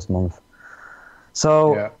comes out this month.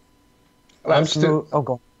 So Yeah.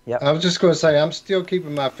 go on. Yeah. I was just going to say, I'm still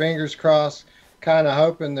keeping my fingers crossed, kind of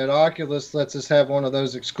hoping that Oculus lets us have one of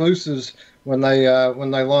those exclusives when they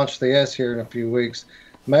launch the S here in a few weeks.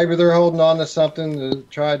 Maybe they're holding on to something to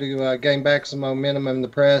try to gain back some momentum in the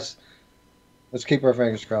press. Let's keep our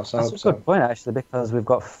fingers crossed. I That's hope a so. good point, actually, because we've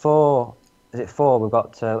got four. Is it four? We've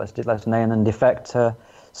got let's name them: Defector,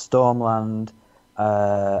 Stormland,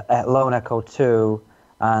 Lone Echo 2,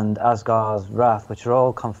 and Asgard's Wrath, which are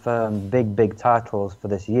all confirmed big titles for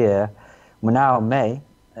this year. We're now May.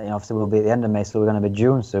 Obviously we'll be at the end of May, so we're going to be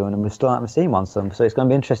June soon, and we still haven't seen one. So it's going to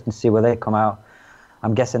be interesting to see where they come out.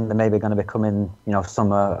 I'm guessing they're maybe going to be coming,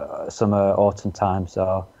 summer, autumn time.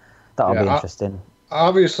 So that'll be interesting.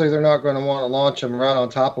 Obviously, they're not going to want to launch them right on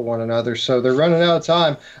top of one another, so they're running out of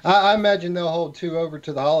time. I imagine they'll hold two over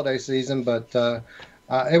to the holiday season, but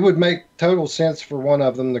it would make total sense for one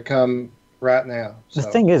of them to come right now. The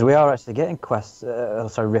thing is, we are actually getting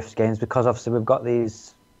Rift games, because obviously we've got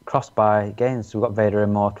these cross-buy games. We've got Vader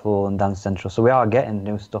Immortal and Dance Central, so we are getting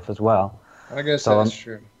new stuff as well. I guess that's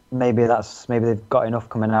true. Maybe they've got enough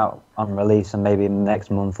coming out on release, and maybe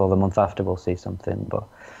next month or the month after we'll see something. But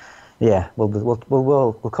yeah, we'll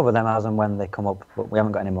cover them as and when they come up, but we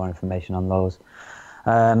haven't got any more information on those.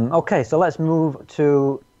 Okay, so let's move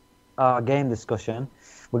to our game discussion.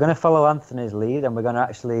 We're going to follow Anthony's lead, and we're going to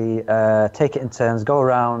actually take it in turns, go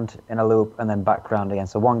around in a loop, and then back round again.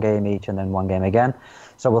 So one game each, and then one game again.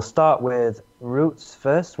 So we'll start with Roots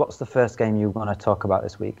first. What's the first game you want to talk about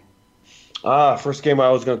this week? First game I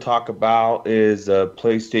was going to talk about is a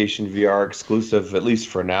PlayStation VR exclusive, at least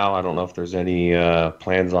for now. I don't know if there's any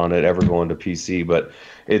plans on it ever going to PC, but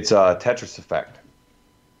it's Tetris Effect.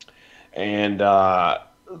 And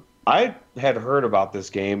I had heard about this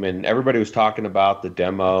game, and everybody was talking about the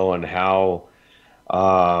demo and how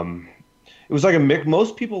it was like a mix.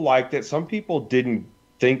 Most people liked it. Some people didn't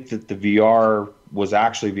think that the VR was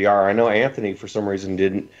actually VR. I know Anthony, for some reason,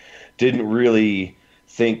 didn't really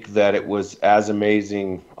think that it was as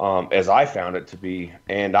amazing as I found it to be,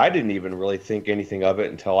 and I didn't even really think anything of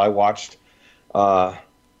it until I watched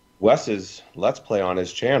Wes's Let's Play on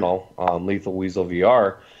his channel, Lethal Weasel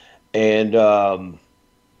VR, and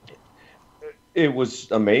it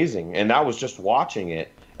was amazing. And I was just watching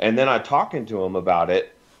it, and then I talking to him about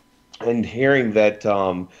it, and hearing that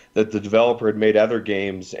that the developer had made other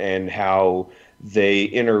games and how they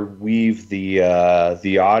interweave the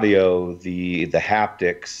audio, the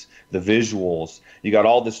haptics, the visuals. You got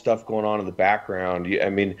all this stuff going on in the background.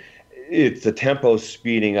 It's the tempo's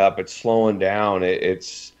speeding up, it's slowing down.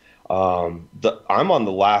 I'm on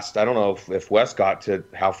the last. I don't know if Wes got to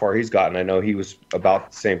how far he's gotten. I know he was about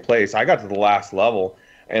the same place. I got to the last level,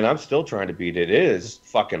 and I'm still trying to beat it. It is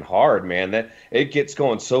fucking hard, man. That it gets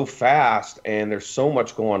going so fast, and there's so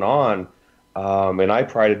much going on. And I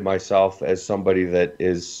prided myself as somebody that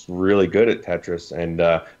is really good at Tetris,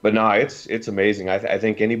 but no, it's amazing. I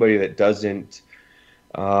think anybody that doesn't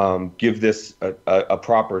give this a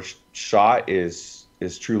proper shot is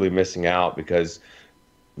truly missing out, because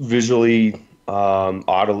visually,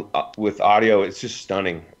 with audio, it's just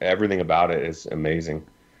stunning. Everything about it is amazing.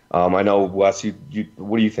 I know, Wes,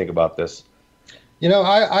 what do you think about this?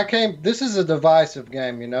 This is a divisive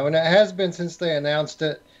game, and it has been since they announced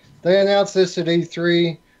it. They announced this at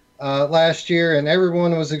E3 last year, and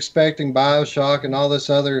everyone was expecting BioShock and all this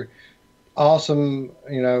other awesome,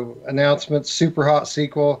 announcements, super hot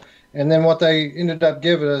sequel. And then what they ended up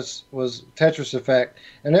giving us was Tetris Effect.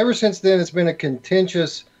 And ever since then, it's been a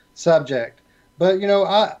contentious subject. But,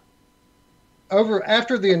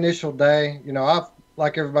 after the initial day,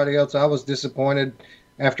 like everybody else, I was disappointed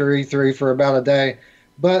after E3 for about a day.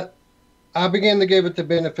 But I began to give it the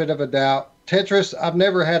benefit of a doubt. Tetris, I've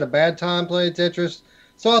never had a bad time playing Tetris,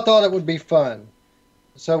 So I thought it would be fun.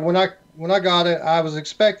 So when I got it, I was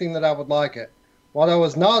expecting that I would like it. What I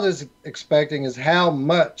was not as expecting is how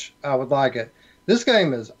much I would like it. This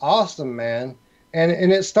game is awesome, man, and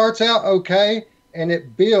it starts out okay, and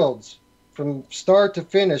it builds from start to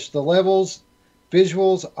finish. The levels,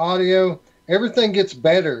 visuals, audio, everything gets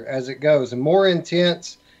better as it goes and more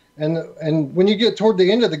intense. And when you get toward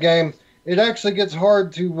the end of the game, it actually gets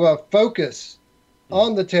hard to focus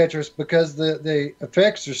on the Tetris because the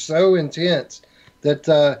effects are so intense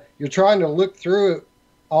that you're trying to look through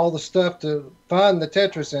all the stuff to find the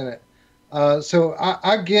Tetris in it. So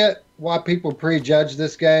I get why people prejudge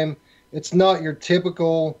this game. It's not your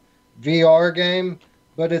typical VR game,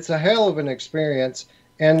 but it's a hell of an experience.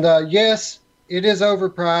 And yes, it is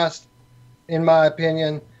overpriced, in my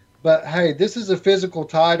opinion. But hey, this is a physical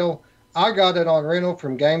title. I got it on rental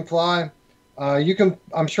from GameFly.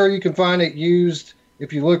 I'm sure you can find it used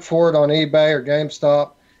if you look for it on eBay or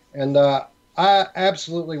GameStop. And I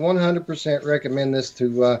absolutely 100% recommend this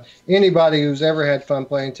to anybody who's ever had fun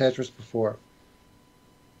playing Tetris before.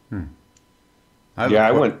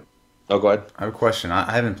 I went. Oh, go ahead. I have a question.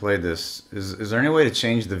 I haven't played this. Is there any way to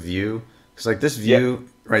change the view? Because like this view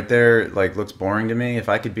right there, like looks boring to me. If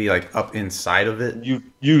I could be like up inside of it,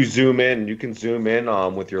 you zoom in. You can zoom in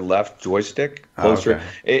with your left joystick closer.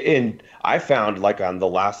 And I found like on the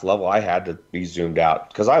last level, I had to be zoomed out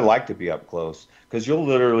because I like to be up close. Because you'll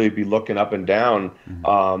literally be looking up and down.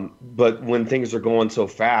 But when things are going so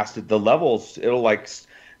fast, the levels, it'll like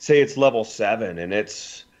say it's level 7 and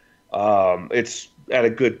it's at a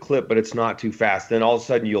good clip, but it's not too fast. Then all of a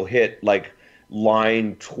sudden you'll hit like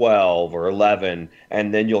line 12 or 11,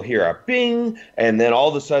 and then you'll hear a bing, and then all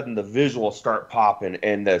of a sudden the visuals start popping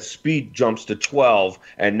and the speed jumps to 12,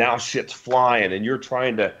 and now shit's flying, and you're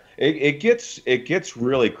trying to. It gets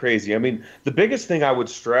really crazy. I mean, the biggest thing I would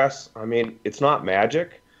stress, I mean, it's not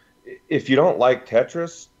magic. If you don't like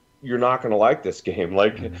Tetris, you're not going to like this game.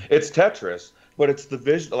 Like, it's Tetris, but it's the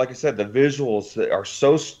visual. Like I said, the visuals that are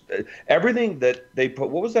so everything that they put.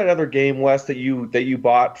 What was that other game, Wes, that you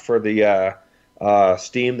bought for the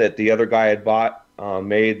Steam that the other guy had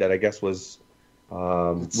made that I guess was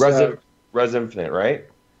Res Infinite, right?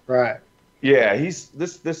 Right. Yeah,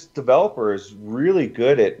 this developer is really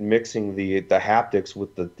good at mixing the haptics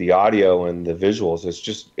with the audio and the visuals.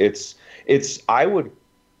 It's I would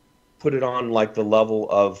put it on like the level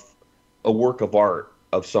of a work of art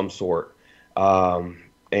of some sort.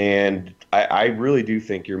 And I really do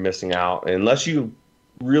think you're missing out. Unless you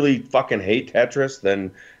really fucking hate Tetris, then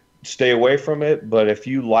stay away from it. But if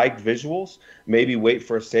you like visuals, maybe wait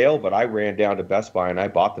for a sale. But I ran down to Best Buy and I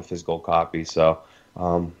bought the physical copy. So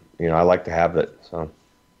I like to have it. So,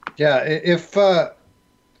 yeah, if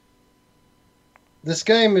this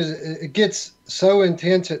game it gets so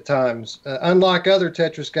intense at times, unlike other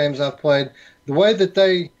Tetris games I've played, the way that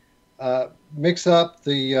they mix up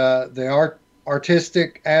the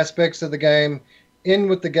artistic aspects of the game in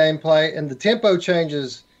with the gameplay and the tempo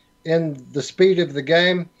changes in the speed of the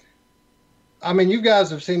game. I mean, you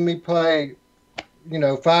guys have seen me play,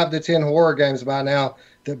 5 to 10 horror games by now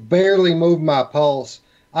that barely move my pulse.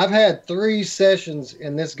 I've had 3 sessions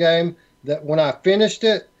in this game that when I finished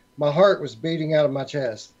it, my heart was beating out of my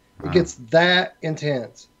chest. Wow. It gets that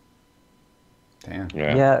intense. Damn.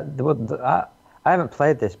 Yeah. I haven't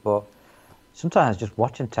played this, but sometimes just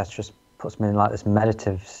watching Tetris puts me in like this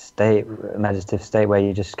meditative state where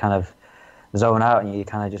you just kind of zone out and you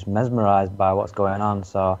kind of just mesmerized by what's going on.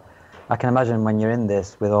 So I can imagine when you're in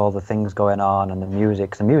this with all the things going on and the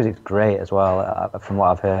music, 'cause the music's great as well, from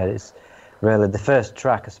what I've heard. It's really the first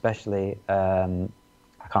track, especially. I can't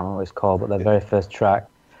remember what it's called, but the very first track,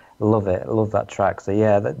 love it. I love that track. So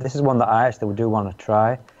yeah, this is one that I actually do want to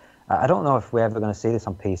try. I don't know if we're ever going to see this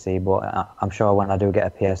on PC, but I'm sure when I do get a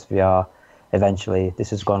PSVR eventually,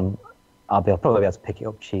 this is going. I'll probably be able to pick it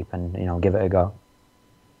up cheap and give it a go.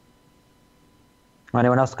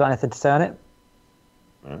 Anyone else got anything to say on it?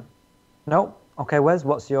 No. Okay, Wes,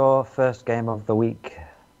 what's your first game of the week?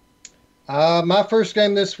 My first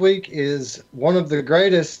game this week is one of the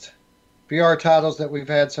greatest VR titles that we've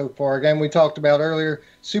had so far. A game we talked about earlier,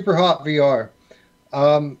 Super Hot VR.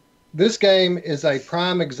 This game is a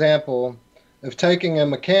prime example of taking a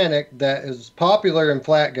mechanic that is popular in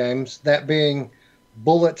flat games, that being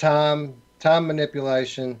bullet time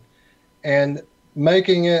manipulation, and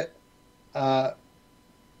making it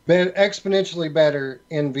exponentially better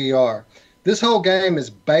in VR. This whole game is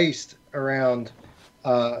based around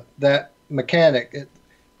that mechanic.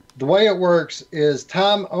 The way it works is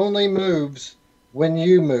time only moves when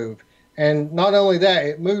you move. And not only that,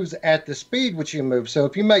 it moves at the speed which you move. So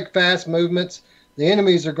if you make fast movements, the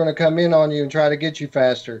enemies are going to come in on you and try to get you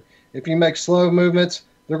faster. If you make slow movements,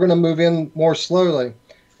 they're going to move in more slowly.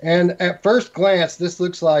 And at first glance, this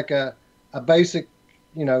looks like a basic,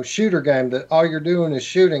 shooter game that all you're doing is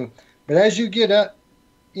shooting. But as you get up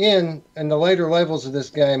in the later levels of this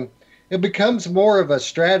game, it becomes more of a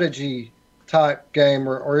strategy type game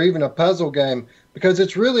or even a puzzle game, because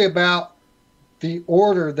it's really about the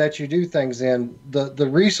order that you do things in, the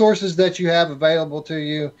resources that you have available to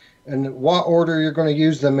you, and what order you're going to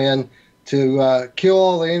use them in to kill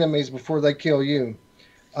all the enemies before they kill you.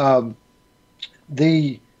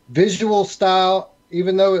 The visual style,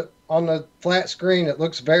 even though on the flat screen it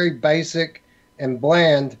looks very basic and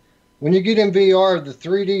bland, when you get in VR, the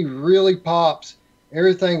 3D really pops.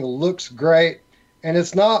 Everything looks great, and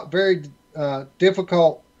it's not very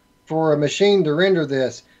difficult for a machine to render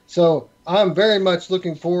this. So I'm very much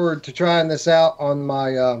looking forward to trying this out on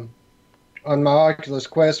my Oculus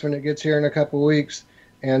Quest when it gets here in a couple of weeks.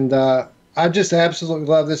 And I just absolutely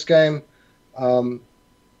love this game. And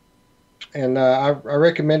I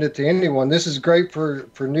recommend it to anyone. This is great for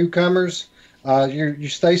newcomers. You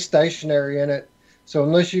stay stationary in it, so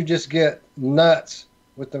unless you just get nuts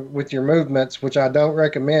with your movements, which I don't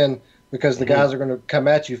recommend because the guys are going to come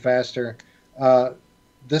at you faster.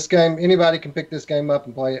 This game, anybody can pick this game up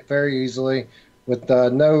and play it very easily with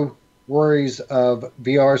no worries of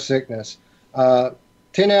VR sickness.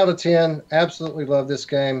 10 out of 10. Absolutely love this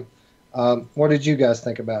game. What did you guys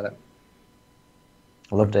think about it?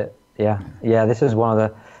 Loved it. Yeah. This is one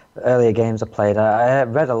of the earlier games I played. I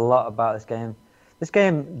read a lot about this game. This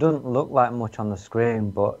game doesn't look like much on the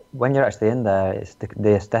screen, but when you're actually in there, it's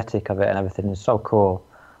the aesthetic of it and everything is so cool.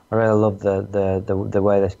 I really love the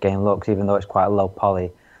way this game looks, even though it's quite low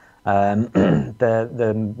poly.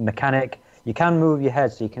 The mechanic, you can move your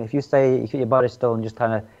head, so you can, if you keep your body still and just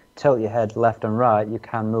kind of tilt your head left and right, you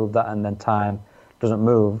can move that, and then time doesn't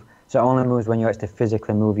move. So it only moves when you actually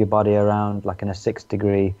physically move your body around, like in a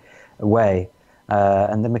 6-degree way.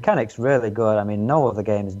 And the mechanic's really good. I mean, no other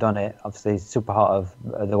game has done it. Obviously, Super Hot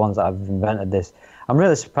of the ones that have invented this. I'm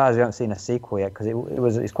really surprised we haven't seen a sequel yet, because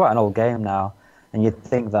it's quite an old game now. And you'd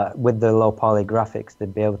think that with the low poly graphics,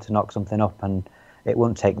 they'd be able to knock something up, and it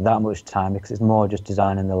wouldn't take that much time, because it's more just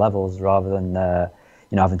designing the levels rather than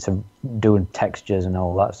having to do textures and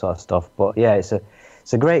all that sort of stuff. But yeah, it's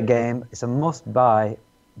a great game. It's a must-buy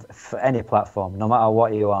for any platform, no matter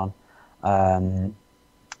what you're on.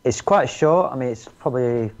 It's quite short. I mean, it's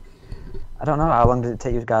probably, I don't know, how long does it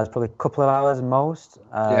take you guys? Probably a couple of hours most.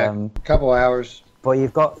 A couple hours. But you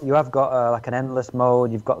have got like an endless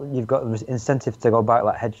mode. You've got incentive to go back,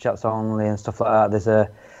 like headshots only and stuff like that.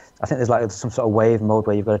 I think there's like some sort of wave mode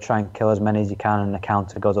where you've got to try and kill as many as you can, and the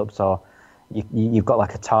counter goes up. So you've got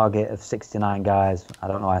like a target of 69 guys. I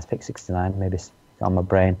don't know why I picked 69. Maybe it's on my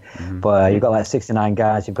brain. Mm-hmm. But you've got like 69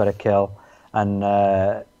 guys you've got to kill, and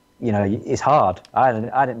it's hard. I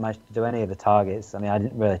didn't manage to do any of the targets. I mean, I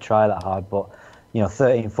didn't really try that hard, but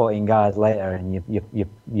 13, 14 guys later, and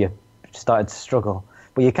you started to struggle.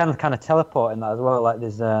 But you can kind of teleport in that as well. Like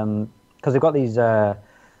there's because they've got these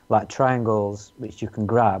like triangles which you can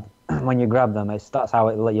grab. When you grab them, that's how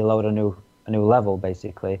it let you load a new level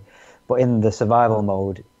basically. But in the survival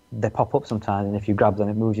mode, they pop up sometimes, and if you grab them,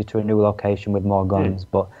 it moves you to a new location with more guns.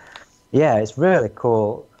 But yeah, it's really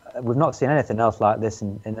cool. We've not seen anything else like this.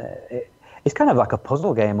 It's kind of like a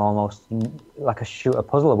puzzle game almost, like a shooter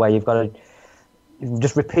puzzle where you've got to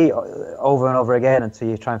just repeat over and over again until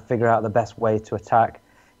you try and figure out the best way to attack.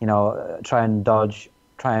 Try and dodge,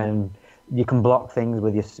 you can block things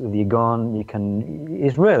with your gun.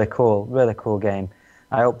 It's really cool game.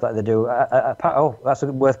 I hope that they do. That's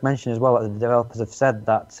worth mentioning as well. That the developers have said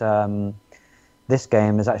that this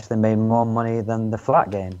game has actually made more money than the Flat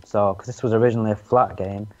game. So, because this was originally a Flat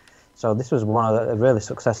game, so this was a really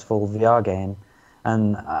successful VR game,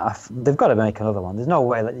 and they've got to make another one. There's no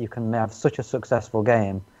way that you can have such a successful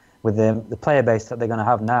game with the player base that they're going to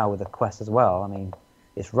have now with the Quest as well. I mean,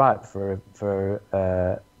 it's ripe for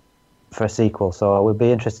a sequel. So it would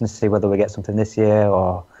be interesting to see whether we get something this year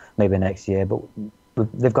or maybe next year. But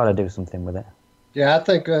they've got to do something with it. Yeah, I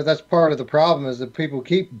think that's part of the problem is that people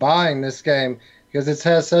keep buying this game because it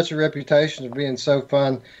has such a reputation of being so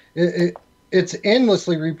fun. It's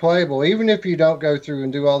endlessly replayable. Even if you don't go through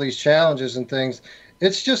and do all these challenges and things,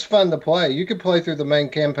 it's just fun to play. You could play through the main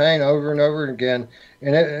campaign over and over again,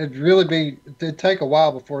 and it'd take a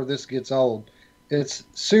while before this gets old. It's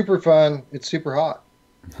super fun. It's super hot.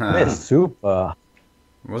 It's super.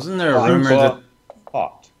 Wasn't there a rumor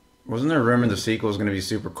hot? Wasn't there a rumor the sequel was going to be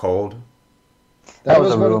super cold? That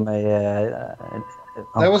was a rumor, yeah.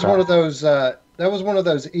 Oh, That was crap. one of those. That was one of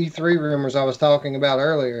those E3 rumors I was talking about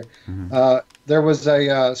earlier. Mhm. There was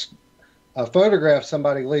a photograph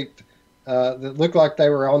somebody leaked that looked like they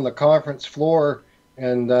were on the conference floor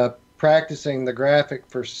and practicing the graphic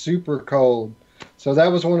for Super Cold. So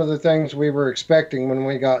that was one of the things we were expecting when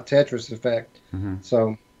we got Tetris Effect. Mhm.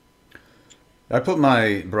 So I put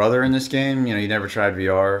my brother in this game. You know, he never tried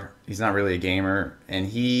VR. He's not really a gamer, and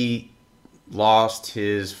he lost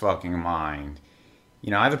his fucking mind.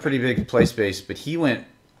 You know, I have a pretty big play space, but he went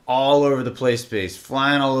all over the play space,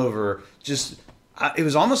 flying all over. It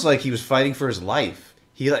was almost like he was fighting for his life.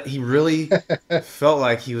 He really felt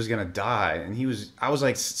like he was gonna die, and he was. I was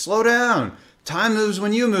like, slow down. Time moves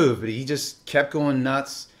when you move, but he just kept going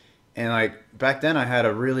nuts. And like back then, I had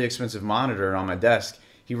a really expensive monitor on my desk.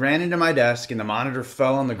 He ran into my desk, and the monitor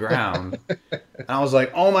fell on the ground. And I was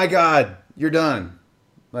like, "Oh my god, you're done!"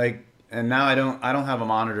 Like, and now I don't have a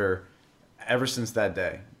monitor ever since that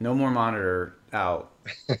day. No more monitor out.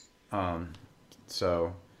 Um,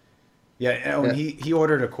 so yeah, oh, and yeah, he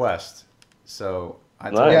ordered a Quest. So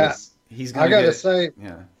I told him yeah, Nice. he's I gonna got to get say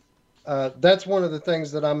yeah. that's one of the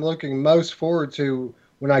things that I'm looking most forward to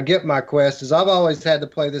when I get my Quest. Is I've always had to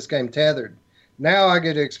play this game tethered. Now I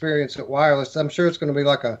get to experience it wireless. I'm sure it's going to be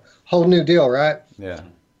like a whole new deal, right? Yeah, You're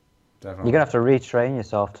definitely. gonna have to retrain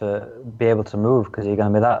yourself to be able to move because you're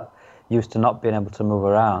gonna be that used to not being able to move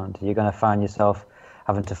around. You're gonna find yourself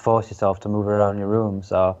having to force yourself to move around your room.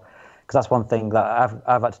 So, because that's one thing that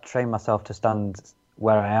I've had to train myself to stand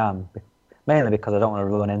where I am, mainly because I don't want to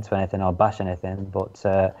run into anything or bash anything. But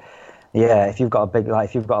yeah, if you've got a big, like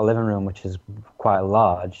if you've got a living room which is quite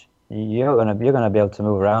large, you're gonna be able to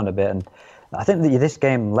move around a bit. And I think that this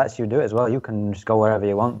game lets you do it as well. You can just go wherever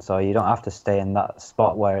you want, so you don't have to stay in that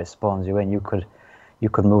spot where it spawns you in. You could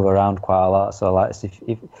move around quite a lot. So like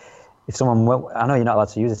if someone I know you're not allowed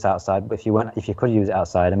to use this outside, but if you could use it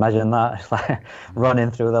outside, imagine that like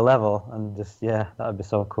running through the level and just yeah, that would be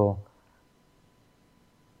so cool.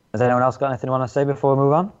 Has anyone else got anything they want to say before we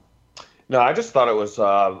move on? No, I just thought it was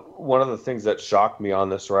one of the things that shocked me on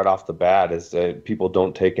this right off the bat is that people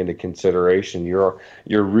don't take into consideration you're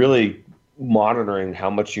really monitoring how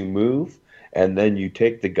much you move, and then you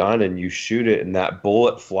take the gun and you shoot it, and that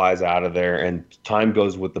bullet flies out of there, and time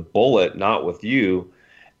goes with the bullet, not with you,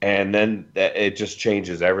 and then it just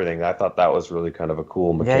changes everything. I thought that was really kind of a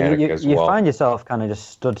cool Yeah, you, mechanic you, as you well. find yourself kind of just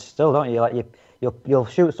stood still, don't you? Like you'll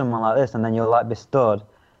shoot someone like this, and then you'll like be stood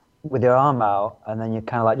with your arm out, and then you're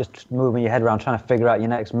kind of like just moving your head around trying to figure out your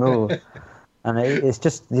next move. And it's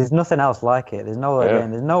just there's nothing else like it. There's no other Yeah.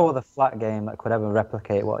 game. There's no other flat game that could ever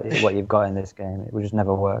replicate what you've got in this game. It would just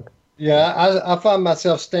never work. Yeah, I find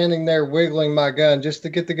myself standing there wiggling my gun just to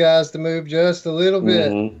get the guys to move just a little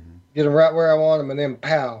bit, hmm get them right where I want them, and then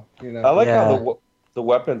pow, you I know. like how Yeah, the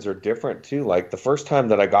weapons are different too. Like the first time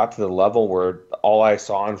that I got to the level where all I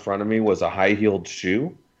saw in front of me was a high-heeled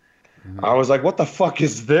shoe, I Mhm. was like, "What the fuck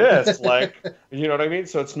is this?" Like, you know what I mean?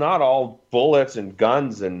 So it's not all bullets and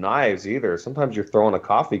guns and knives either. Sometimes you're throwing a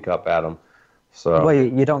coffee cup at them. well, So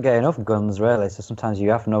you don't get enough guns really, so sometimes you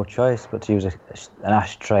have no choice but to use an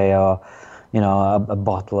ashtray or, a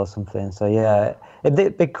bottle or something. So yeah,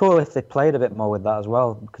 it'd be cool if they played a bit more with that as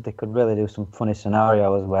well, because they could really do some funny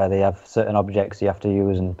scenarios where they have certain objects you have to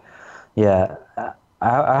use, and yeah,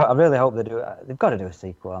 I really hope they do. They've got to do a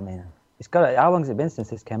sequel. I mean, it's got. How long has it been since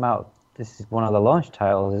this came out? This is one of the launch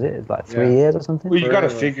titles, is it? It's like Yeah. 3 years or something? well, you got to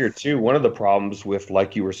Forever. figure too. One of the problems with,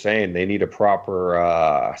 like you were saying, they need a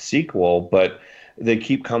proper sequel, but they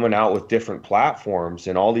keep coming out with different platforms,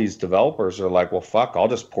 and all these developers are like, "Well, fuck, I'll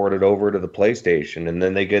just port it over to the PlayStation," and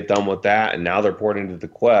then they get done with that, and now they're porting to the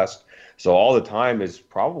Quest. So all the time is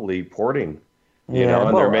probably porting, Yeah,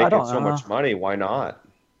 and they're well, I making don't so know. much money. Why not?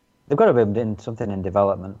 They've got to be doing something in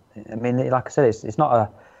development. I mean, like I said, it's not a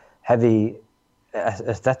heavy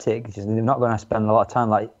aesthetic. They're not going to spend a lot of time.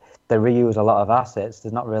 Like they reuse a lot of assets.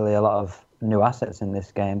 There's not really a lot of new assets in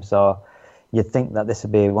this game, so you'd think that this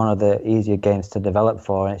would be one of the easier games to develop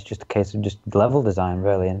for, and it's just a case of just level design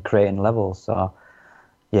really and creating levels. So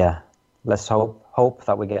yeah, let's hope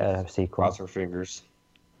that we get a sequel. Cross our fingers.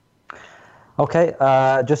 Okay,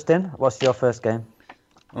 Justin, what's your first game?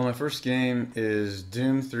 Well, my first game is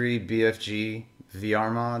Doom 3 BFG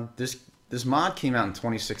VR mod. This mod came out in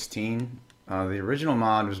 2016. The original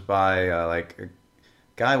mod was by like a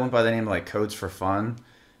guy went by the name of like Codes for Fun,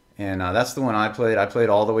 and that's the one I played. I played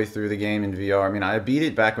all the way through the game in VR. I mean, I beat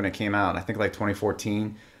it back when it came out. I think like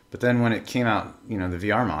 2014. But then when it came out, the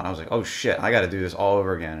VR mod, I was like, oh shit, I got to do this all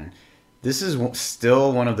over again. And this is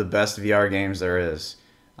still one of the best VR games there is.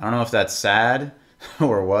 I don't know if that's sad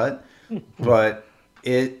or what, but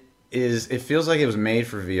it feels like it was made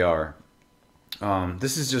for VR.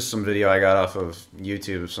 This is just some video I got off of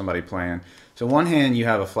YouTube of somebody playing. So one hand you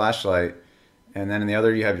have a flashlight, and then in the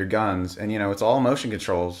other you have your guns, and it's all motion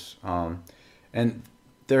controls. And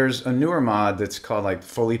there's a newer mod that's called like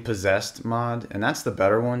Fully Possessed mod, and that's the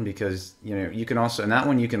better one because you can also, in that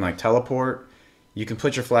one you can like teleport. You can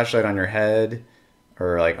put your flashlight on your head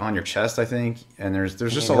or like on your chest, I think. And there's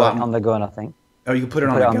just a lot on the gun, I think. Oh, you can put it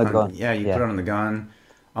on the gun. Yeah, you put it on the gun.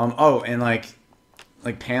 And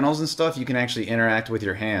like panels and stuff, you can actually interact with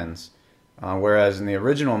your hands. Whereas in the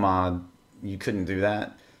original mod, you couldn't do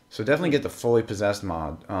that. So definitely get the Fully Possessed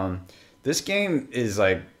mod. This game is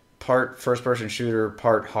like part first-person shooter,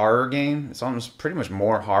 part horror game. It's almost pretty much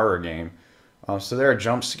more horror game. So there are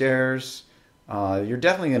jump scares. You're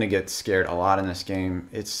definitely going to get scared a lot in this game.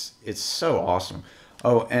 It's so awesome.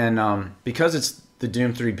 Oh, and because it's the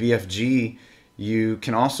Doom 3 BFG, you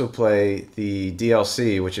can also play the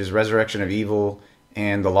DLC, which is Resurrection of Evil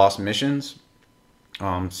and the Lost Missions.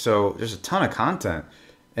 So there's a ton of content.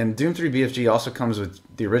 And Doom 3 BFG also comes with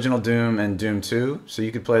the original Doom and Doom 2, so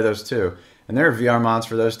you could play those too. And there are VR mods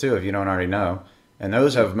for those too, if you don't already know. And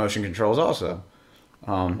those have motion controls also.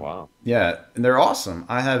 Wow. Yeah, and they're awesome.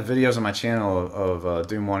 I have videos on my channel of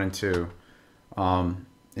Doom 1 and 2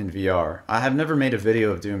 in VR. I have never made a video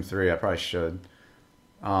of Doom 3. I probably should.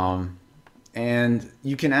 And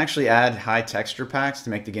you can actually add high texture packs to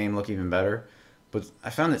make the game look even better. But I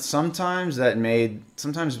found that sometimes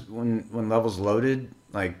when levels loaded,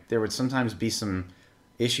 like there would sometimes be some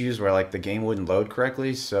issues where like the game wouldn't load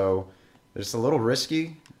correctly. So it's a little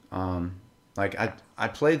risky. Like I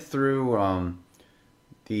played through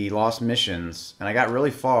the Lost Missions and I got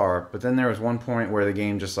really far, but then there was one point where the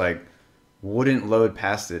game just like wouldn't load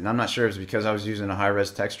past it. And I'm not sure if it's because I was using a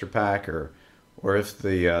high-res texture pack or if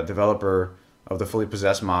the developer of the Fully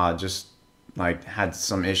Possessed mod just like had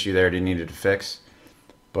some issue there that he needed to fix.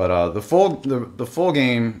 But the full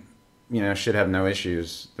game, should have no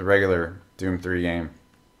issues. The regular Doom 3 game.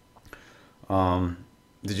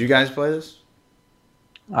 Did you guys play this?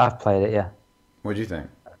 I've played it, yeah. What do you think?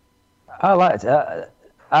 I liked it.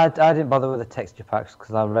 I didn't bother with the texture packs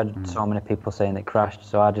because I read so many people saying it crashed,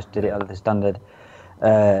 so I just did it out of the standard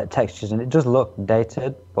textures, and it does look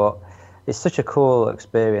dated, but it's such a cool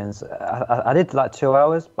experience. I did like 2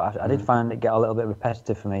 hours, but I did find it get a little bit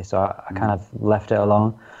repetitive for me, so I kind of left it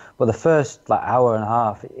alone. But the first like hour and a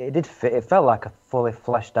half, it did fit. It felt like a fully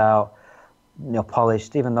fleshed out,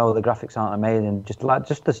 polished, even though the graphics aren't amazing.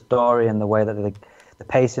 Just the story and the way that the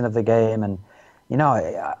pacing of the game, and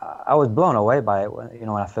I was blown away by it when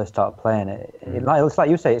I first started playing it. It's like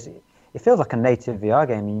you say, it feels like a native VR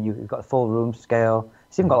game. You've got full room scale.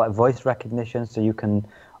 It's even got like voice recognition, so you can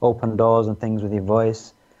open doors and things with your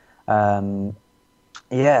voice.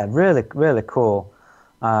 Yeah, really, really cool.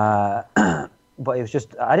 But it was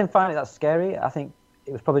just, I didn't find it that scary. I think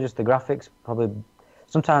it was probably just the graphics. Probably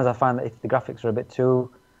sometimes I find that if the graphics are a bit too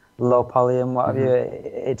low poly and what have you,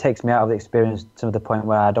 it takes me out of the experience to the point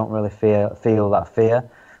where I don't really feel that fear.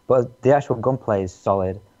 But the actual gunplay is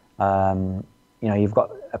solid. You've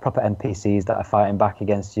got a proper NPCs that are fighting back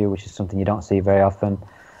against you, which is something you don't see very often.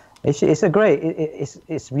 It's a great.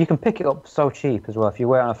 It's you can pick it up so cheap as well. If you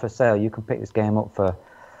wait on it for sale, you can pick this game up for,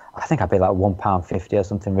 I think I paid like £1.50 or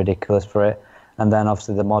something ridiculous for it. And then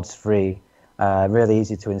obviously the mod's free, really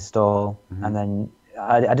easy to install. And then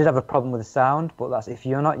I did have a problem with the sound, but that's if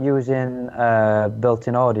you're not using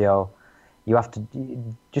built-in audio, you have to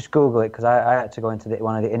just Google it, because I had to go into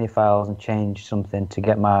one of the INI files and change something to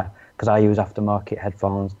get because I use aftermarket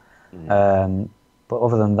headphones. But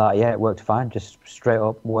other than that, yeah, it worked fine. Just straight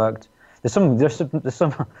up worked. There's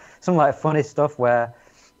some like funny stuff where,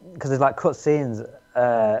 because there's like cut scenes,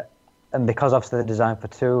 and because obviously they're designed for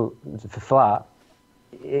flat,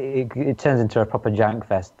 it turns into a proper jank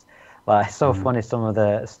fest. Like, it's so funny some of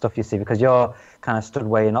the stuff you see, because you're kind of stood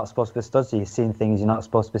where you're not supposed to be stood, so you're seeing things you're not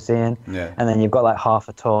supposed to be seeing. Yeah. And then you've got like half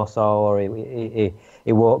a torso, or he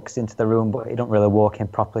walks into the room, but he don't really walk in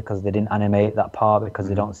properly because they didn't animate that part because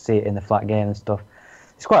they don't see it in the flat game and stuff.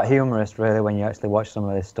 It's quite humorous, really, when you actually watch some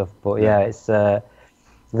of this stuff. But yeah, it's there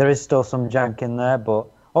is still some jank in there, but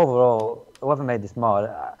overall, whoever made this mod,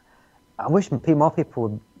 I wish more people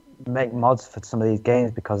would make mods for some of these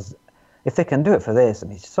games, because if they can do it for this, I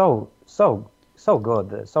mean, it's so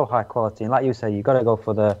good, so high quality. And like you say, you got to go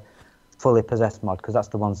for the Fully Possessed mod, because that's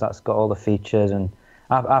the ones that's got all the features. And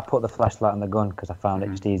I put the flashlight on the gun because I found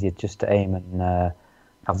it just easier just to aim and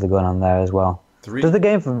have the gun on there as well. Does the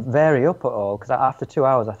game vary up at all? Because after 2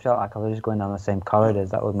 hours, I felt like I was just going down the same corridors.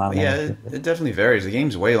 That was my it definitely varies. The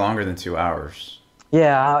game's way longer than 2 hours.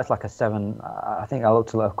 Yeah, it's like I think I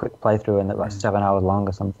looked at a quick playthrough and it was like 7 hours long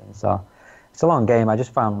or something. So it's a long game. I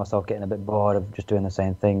just found myself getting a bit bored of just doing the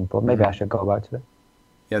same thing. But maybe I should go back to it.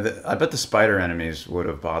 Yeah, I bet the spider enemies would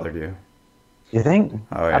have bothered you. You think?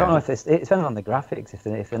 Oh yeah. I don't know if it depends on the graphics. If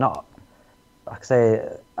they're not, like I say,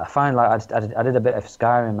 I find like I did a bit of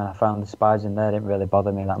Skyrim and I found the spiders in there didn't really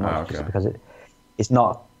bother me that much, Oh, okay. just because it's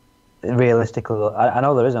not realistic. I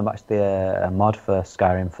know there is actually a mod for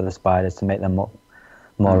Skyrim for the spiders to make them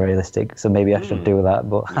more realistic. So maybe I should do that,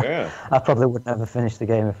 but Yeah. I probably would never finish the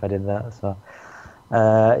game if I did that. So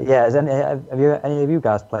yeah, have any of you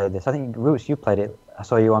guys played this? I think Roots, you played it. I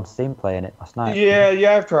saw you on Steam playing it last night.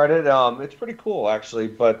 Yeah, I've tried it. It's pretty cool actually,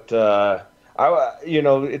 but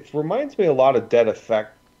it reminds me a lot of Dead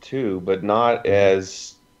Effect too, but not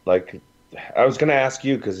as like. I was going to ask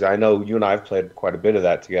you because I know you and I have played quite a bit of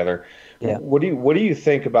that together. Yeah. What do you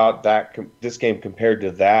think about that this game compared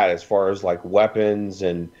to that as far as like weapons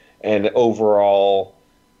and overall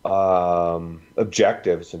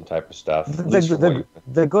objectives and type of stuff?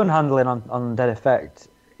 The gun handling on Dead Effect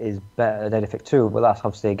is better than Dead Effect 2, but that's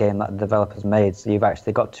obviously a game that the developers made. So you've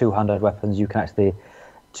actually got two-handed weapons. You can actually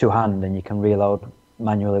two-hand and you can reload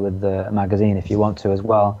manually with the magazine if you want to as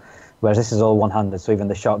well. Whereas this is all one-handed, so even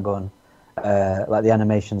the shotgun, like the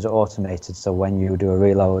animations are automated. So when you do a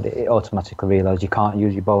reload, it automatically reloads. You can't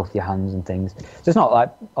use both your hands and things. So it's not like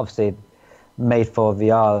obviously made for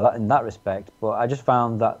VR in that respect. But I just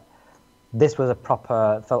found that this was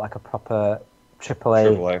felt like a proper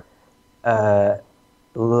AAA.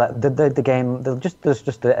 The game, there's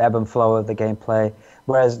just the ebb and flow of the gameplay.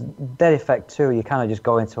 Whereas Dead Effect 2, you kind of just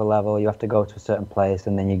go into a level, you have to go to a certain place,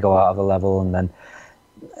 and then you go out of a level, and then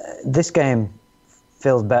this game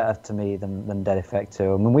feels better to me than Dead Effect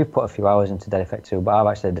 2. I mean, we've put a few hours into Dead Effect 2, but I've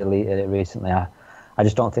actually deleted it recently. I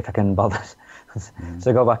just don't think I can bother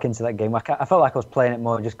to go back into that game. I felt like I was playing it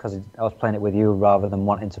more just because I was playing it with you rather than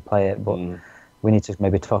wanting to play it, but we need to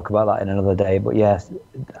maybe talk about that in another day. But yes,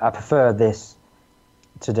 I prefer this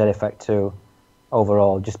to Dead Effect 2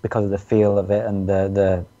 overall, just because of the feel of it and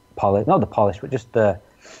the polish, not the polish, but just the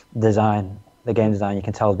design, the game design. You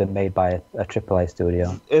can tell has been made by a AAA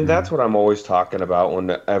studio. And that's what I'm always talking about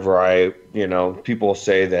whenever people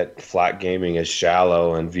say that flat gaming is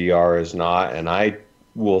shallow and VR is not, and I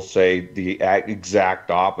will say the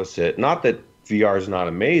exact opposite. Not that VR is not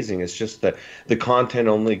amazing, it's just that the content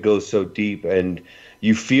only goes so deep and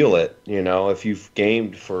you feel it. If you've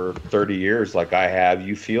gamed for 30 years like I have,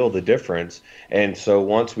 you feel the difference. And so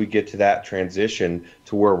once we get to that transition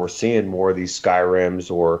to where we're seeing more of these Skyrims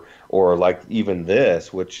or like even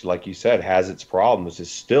this, which like you said has its problems, is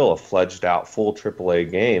still a fledged out full AAA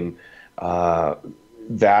game,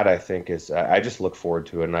 that I think is, I just look forward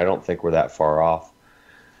to it, and I don't think we're that far off.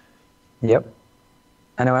 Yep.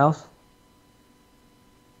 Anyone else?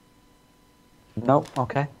 No?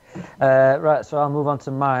 Okay. Right, so I'll move on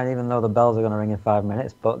to mine, even though the bells are going to ring in 5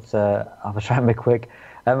 minutes, but I'll try and be quick.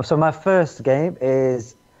 So my first game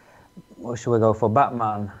is, what should we go for?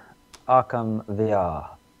 Batman Arkham VR.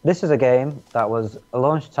 This is a game that was a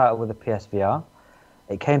launch title with the PSVR.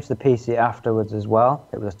 It came to the PC afterwards as well.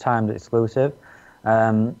 It was a timed exclusive.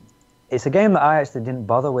 It's a game that I actually didn't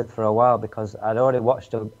bother with for a while because I'd already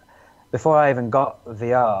watched before I even got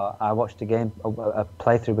VR, I watched a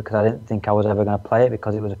playthrough because I didn't think I was ever going to play it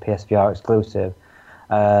because it was a PSVR exclusive.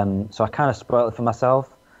 So I kind of spoiled it for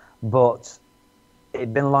myself, but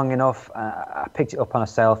it'd been long enough. I picked it up on a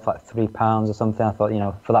sale for like £3 or something. I thought,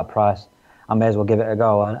 for that price, I may as well give it a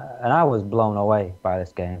go. And I was blown away by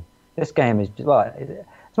this game. This game is, it's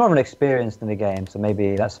more of an experience than a game, so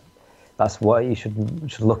maybe that's what you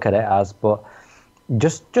should look at it as. But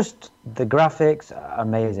just the graphics are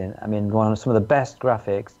amazing. I mean, some of the best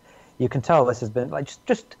graphics. You can tell this has been like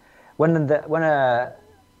just when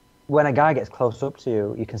a guy gets close up to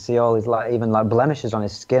you, you can see all his even blemishes on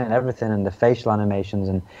his skin and everything, and the facial animations,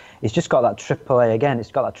 and it's just got that AAA again. It's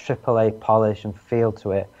got that AAA polish and feel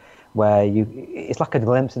to it, where it's like a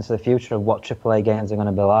glimpse into the future of what AAA games are going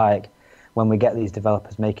to be like when we get these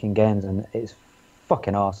developers making games, and it's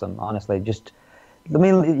fucking awesome. Honestly,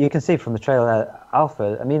 you can see from the trailer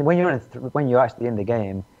alpha. I mean, when you're actually in the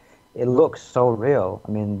game, it looks so real.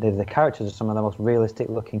 I mean, the characters are some of the most realistic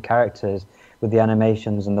looking characters, with the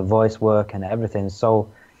animations and the voice work and everything so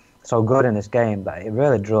good in this game that it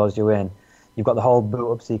really draws you in. You've got the whole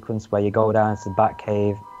boot up sequence where you go down to the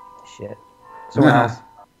Batcave. Shit. Someone else.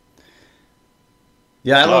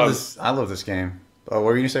 Yeah, I love this game. What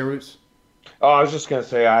were you gonna say, Roots? Oh, I was just gonna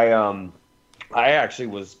say I actually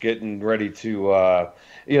was getting ready to,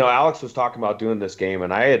 Alex was talking about doing this game,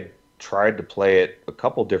 and I had tried to play it a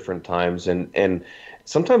couple different times, and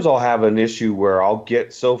sometimes I'll have an issue where I'll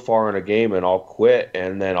get so far in a game and I'll quit,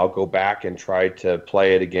 and then I'll go back and try to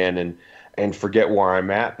play it again, and forget where I'm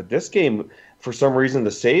at. But this game, for some reason,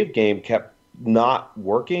 the save game kept not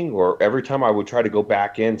working, or every time I would try to go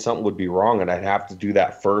back in, something would be wrong, and I'd have to do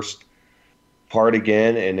that first part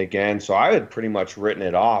again and again. So I had pretty much written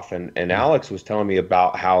it off, and Alex was telling me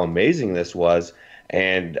about how amazing this was,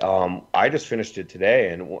 and I just finished it today,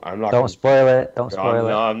 and I'm not Don't spoil it. Don't spoil it.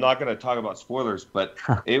 No, I'm not going to talk about spoilers, but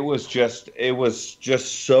it was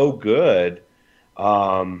just so good.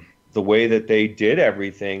 The way that they did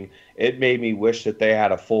everything, it made me wish that they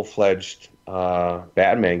had a full-fledged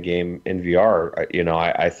Batman game in VR.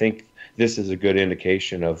 I think this is a good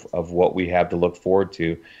indication of what we have to look forward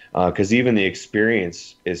to, because even the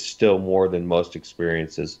experience is still more than most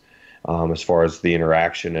experiences, as far as the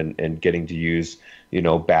interaction and getting to use,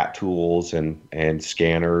 bat tools and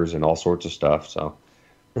scanners and all sorts of stuff. So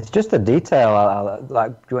it's just the detail.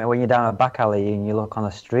 Like when you're down a back alley and you look on the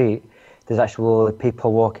street, there's actual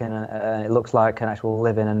people walking, and it looks like an actual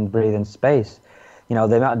living and breathing space. The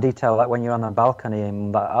amount of detail, like when you're on a balcony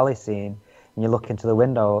in that alley scene and you look into the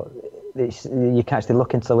window, you can actually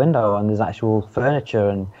look into the window and there's actual furniture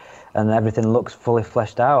and everything looks fully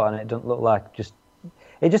fleshed out, and it doesn't look like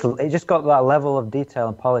it just got that level of detail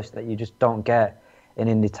and polish that you just don't get in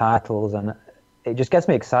indie titles, and it just gets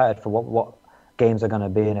me excited for what games are going to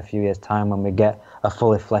be in a few years' time when we get a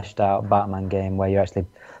fully fleshed out Batman game where you're actually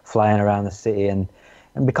flying around the city, and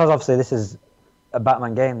because obviously this is a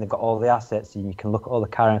Batman game, they've got all the assets and you can look at all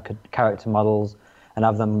the character models and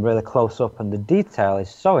have them really close up, and the detail is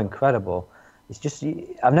so incredible. It's just,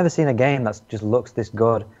 I've never seen a game that just looks this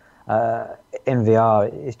good in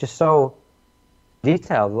VR. It's just so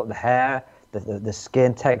detailed. Look, the hair, the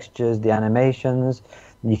skin textures, the animations.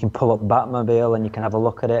 You can pull up Batmobile and you can have a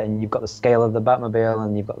look at it, and you've got the scale of the Batmobile,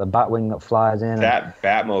 and you've got the Batwing that flies in. That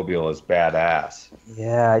Batmobile is badass.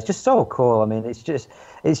 Yeah, it's just so cool. I mean, it's just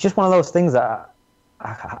one of those things that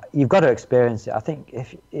you've got to experience it. I think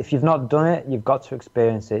if you've not done it, you've got to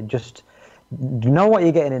experience it. Just know what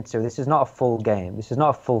you're getting into. This is not a full game. This is not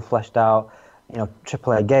a full fleshed out,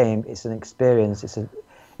 AAA game. It's an experience. It's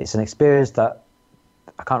an experience that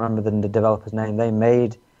I can't remember the developer's name. They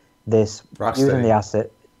made this Rocksteady. Using the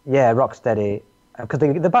asset. Yeah, Rocksteady. Because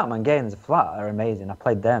the Batman games flat are amazing. I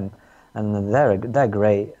played them, and they're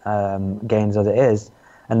great games as it is.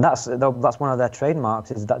 And that's one of their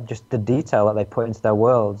trademarks, is that just the detail that they put into their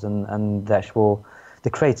worlds, and the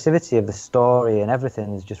creativity of the story and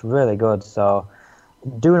everything is just really good. So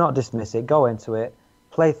do not dismiss it. Go into it,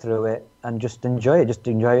 play through it, and just enjoy it. Just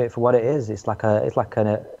enjoy it for what it is. It's like a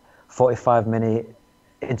 45-minute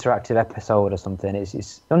interactive episode or something.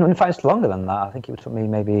 It's in fact it's longer than that. I think it took me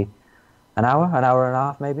maybe an hour and a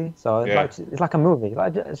half maybe. So yeah. it's like a movie.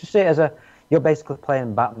 Just see it as you're basically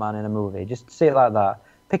playing Batman in a movie. Just see it like that.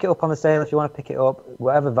 Pick it up on the sale if you want to pick it up,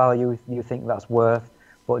 whatever value you think that's worth,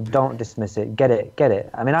 but don't dismiss it. Get it.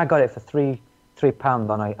 I mean, I got it for £3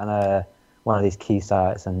 on one of these key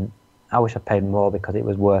sites, and I wish I paid more because it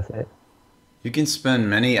was worth it. You can spend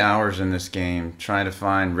many hours in this game trying to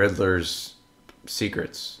find Riddler's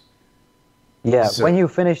secrets. Yeah, when you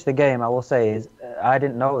finish the game, I will say, I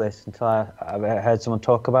didn't know this until I heard someone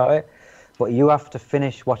talk about it, but you have to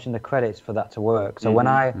finish watching the credits for that to work. So when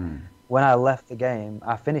I left the game,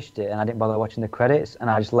 I finished it and I didn't bother watching the credits, and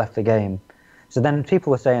I just left the game. So then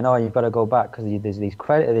people were saying, "Oh, you've got to go back because there's these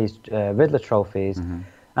Riddler trophies," and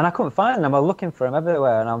I couldn't find them. I was looking for them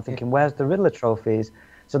everywhere, and I'm thinking, "Where's the Riddler trophies?"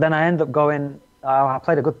 So then I ended up going. I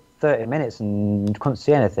played a good 30 minutes and couldn't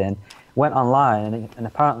see anything. Went online, and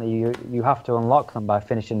apparently you have to unlock them by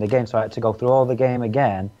finishing the game. So I had to go through all the game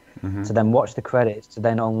again to then watch the credits to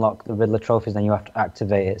then unlock the Riddler trophies. Then you have to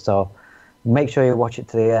activate it. So make sure you watch it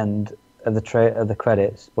to the end of the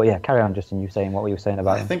credits. But yeah, carry on, Justin. What were you saying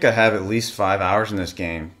about I think I have at least 5 hours in this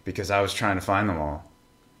game because I was trying to find them all.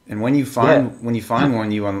 And when you find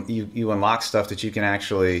one, you unlock stuff that you can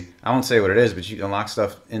actually, I won't say what it is, but you unlock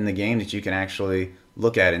stuff in the game that you can actually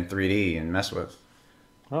look at in 3D and mess with.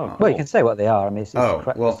 Oh, cool. Well, you can say what they are. I mean,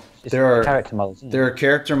 there are character models. There are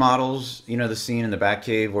character models. The scene in the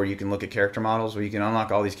Batcave where you can look at character models, where you can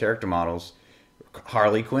unlock all these character models.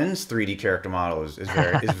 Harley Quinn's 3D character model is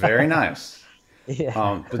very nice.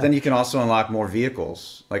 Yeah. But then you can also unlock more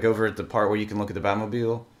vehicles. Like over at the part where you can look at the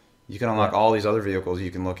Batmobile, you can unlock all these other vehicles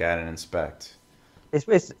you can look at and inspect.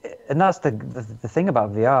 And that's the thing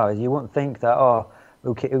about VR, is you wouldn't think that,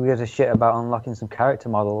 who gives a shit about unlocking some character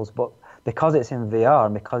models, but because it's in VR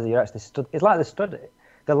and because you're actually it's like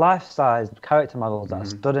the life-size character models that are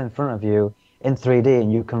stood in front of you in 3D,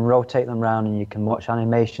 and you can rotate them around and you can watch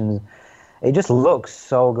animations. It just looks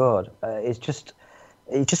so good. It's just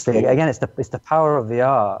again, it's the power of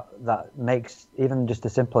VR that makes even just the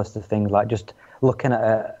simplest of things, like just looking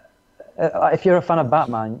at if you're a fan of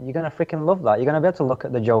Batman, you're gonna freaking love that. You're gonna be able to look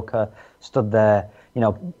at the Joker stood there,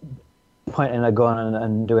 pointing a gun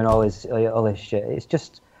and doing all his shit.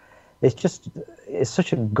 It's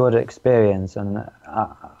such a good experience, and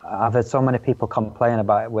I've heard so many people complain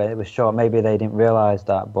about it where it was short. Maybe they didn't realize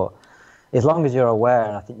that, but as long as you're aware,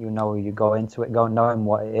 and I think you go into it, knowing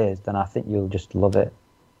what it is, then I think you'll just love it.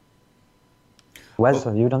 Wes,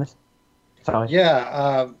 have you done this? Sorry.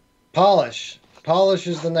 Yeah, Polish. Polish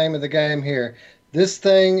is the name of the game here. This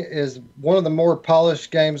thing is one of the more polished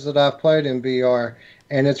games that I've played in VR,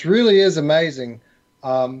 and it really is amazing.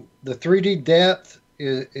 The 3D depth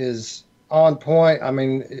is on point. I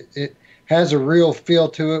mean, it has a real feel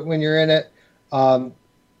to it when you're in it.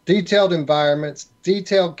 Detailed environments,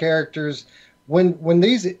 detailed characters. When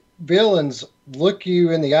these villains look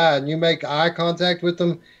you in the eye and you make eye contact with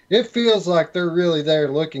them, it feels like they're really there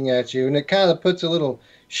looking at you, and it kind of puts a little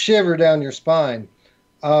shiver down your spine.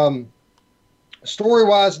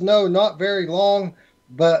 Story-wise, no, not very long,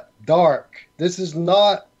 but dark. This is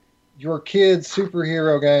not your kid's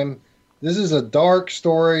superhero game. This is a dark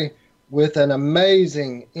story with an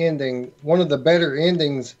amazing ending, one of the better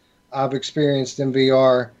endings I've experienced in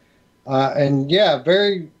VR. And yeah,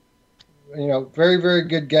 very, very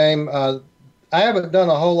good game. I haven't done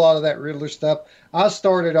a whole lot of that Riddler stuff. I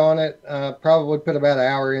started on it, probably put about an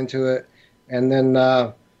hour into it, and then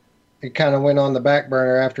it kind of went on the back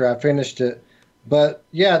burner after I finished it. But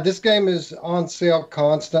yeah, this game is on sale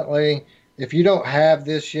constantly. If you don't have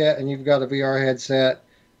this yet and you've got a VR headset,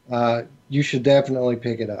 you should definitely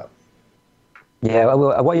pick it up. Yeah,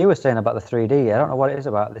 well, what you were saying about the 3D, I don't know what it is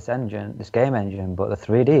about this game engine, but the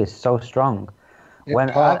 3D is so strong. It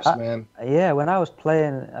pops, man. Yeah, when I was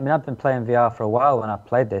playing, I mean, I've been playing VR for a while when I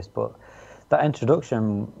played this, but that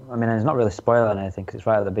introduction, I mean, it's not really spoiling anything because it's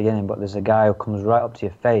right at the beginning, but there's a guy who comes right up to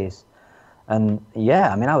your face. And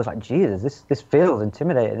yeah, I mean, I was like, Jesus, this feels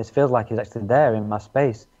intimidating. This feels like he's actually there in my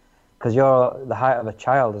space because you're the height of a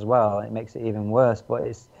child as well. It makes it even worse. But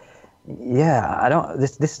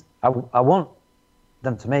I want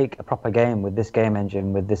them to make a proper game with this game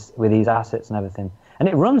engine, with these assets and everything. And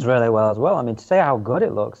it runs really well as well. I mean, to say how good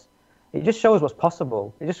it looks, it just shows what's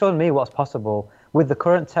possible. It just shows me what's possible. With the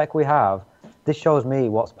current tech we have, this shows me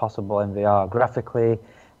what's possible in VR, graphically,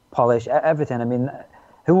 polish, everything. I mean,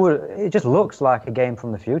 it just looks like a game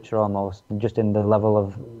from the future almost, just in the level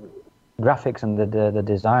of graphics and the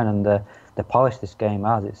design and the polish this game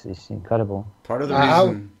has. It's incredible. Part of the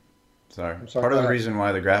reason... Part of the reason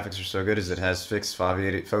why the graphics are so good is it has fixed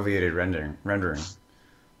foveated rendering.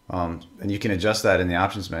 And you can adjust that in the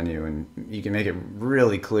options menu, and you can make it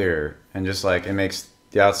really clear, and just like it makes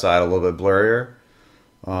the outside a little bit blurrier.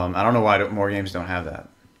 I don't know why more games don't have that.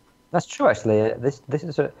 That's true, actually. This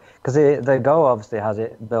is because the Go obviously has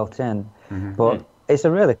it built in, but it's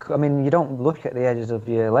a really. I mean, you don't look at the edges of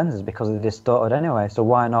your lenses because they're distorted anyway. So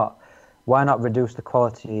why not reduce the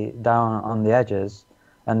quality down on the edges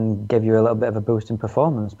and give you a little bit of a boost in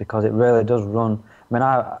performance, because it really does run. I mean,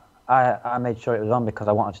 I made sure it was on because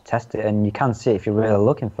I wanted to test it, and you can see it if you're really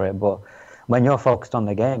looking for it, but when you're focused on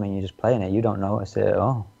the game and you're just playing it, you don't notice it at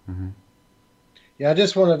all. Mm-hmm. Yeah, I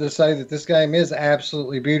just wanted to say that this game is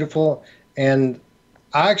absolutely beautiful, and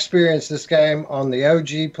I experienced this game on the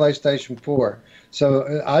OG PlayStation 4.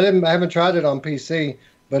 So I haven't tried it on PC,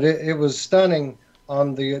 but it was stunning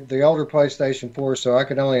on the older PlayStation 4, so I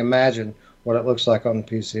can only imagine what it looks like on the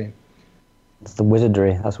PC. It's the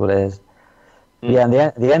wizardry, that's what it is. Yeah, and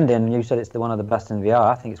the ending, you said it's one of the best in VR.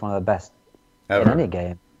 I think it's one of the best ever in any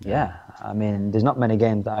game. Yeah, I mean, there's not many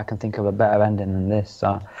games that I can think of a better ending than this.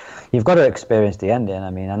 So you've got to experience the ending. I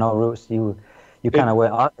mean, I know Roots, you kind of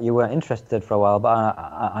weren't interested for a while, but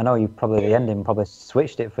I know the ending probably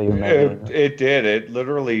switched it for you. Maybe. It did. It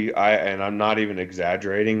literally, and I'm not even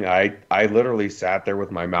exaggerating. I literally sat there with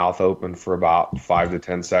my mouth open for about 5 to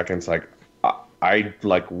 10 seconds, like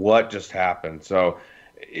what just happened. So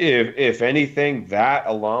if anything, that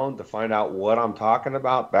alone, to find out what I'm talking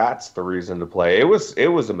about, that's the reason to play. It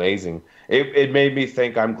was amazing. It made me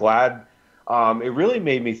think. I'm glad. It really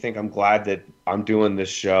made me think. I'm glad that I'm doing this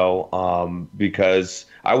show, because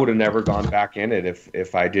I would have never gone back in it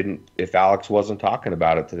if Alex wasn't talking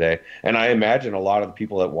about it today. And I imagine a lot of the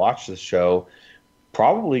people that watch this show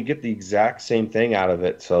probably get the exact same thing out of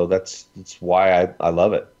it. So that's why I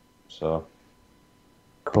love it. So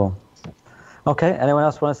cool. Okay, anyone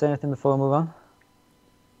else want to say anything before we move on?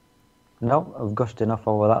 No, I've gushed enough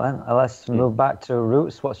over that then. Let's move back to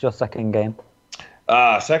Roots. What's your second game?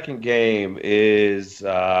 Second game is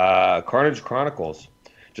Carnage Chronicles.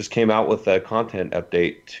 Just came out with a content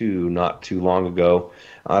update not too long ago.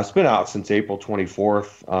 It's been out since April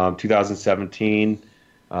 24th, 2017.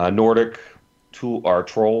 Nordic tool or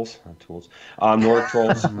trolls tools. Nordic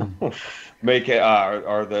trolls make it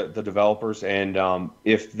are the developers, and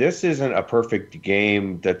if this isn't a perfect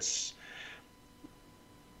game that's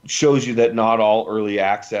shows you that not all early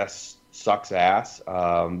access sucks ass.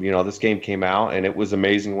 This game came out and it was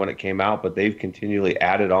amazing when it came out, but they've continually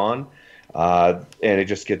added on, and it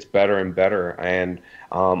just gets better and better. And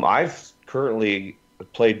I've currently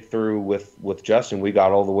played through with Justin. We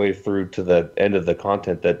got all the way through to the end of the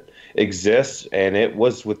content that exists, and it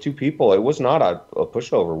was with two people. It was not a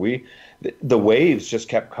pushover. The waves just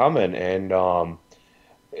kept coming, and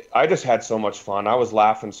I just had so much fun. I was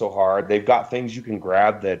laughing so hard. They've got things you can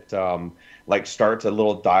grab that like starts a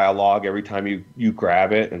little dialogue every time you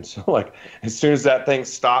grab it, and so like as soon as that thing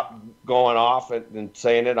stopped going off and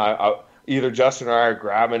saying it, I either Justin or I are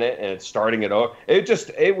grabbing it and it's starting it over.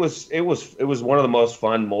 It was one of the most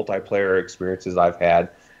fun multiplayer experiences I've had,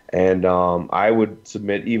 and I would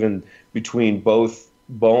submit even between both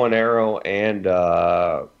bow and arrow and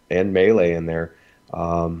melee in there.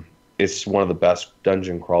 It's one of the best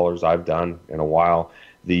dungeon crawlers I've done in a while.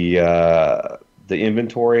 The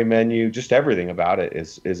inventory menu, just everything about it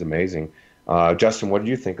is amazing. Justin, what did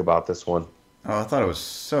you think about this one? Oh, I thought it was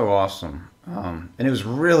so awesome. And it was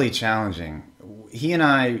really challenging. He and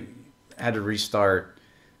I had to restart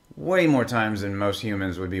way more times than most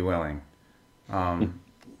humans would be willing. And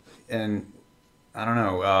I don't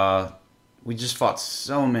know, we just fought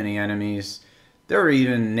so many enemies. There were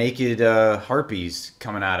even naked harpies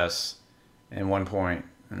coming at us at one point,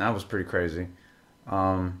 and that was pretty crazy.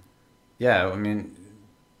 Yeah, I mean,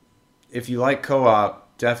 if you like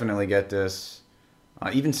co-op, definitely get this.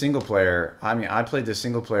 Even single player. I mean, I played this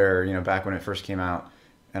single player, back when it first came out,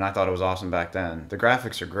 and I thought it was awesome back then. The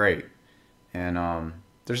graphics are great, and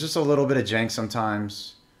there's just a little bit of jank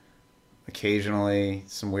sometimes. Occasionally,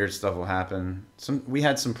 some weird stuff will happen. We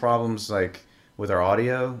had some problems like with our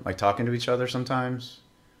audio, like talking to each other sometimes.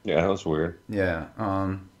 Yeah, that was weird. Yeah,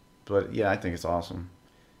 but yeah, I think it's awesome,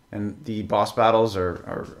 and the boss battles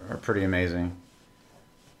are pretty amazing.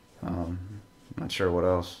 Not sure what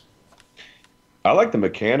else. I like the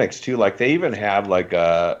mechanics too. Like they even have like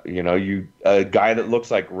a guy that looks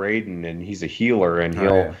like Raiden, and he's a healer, and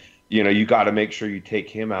he'll you got to make sure you take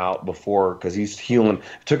him out before, because he's healing.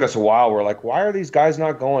 It took us a while. We're like, why are these guys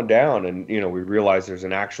not going down? And we realize there's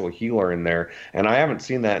an actual healer in there, and I haven't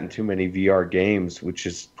seen that in too many VR games, which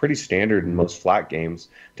is pretty standard in most flat games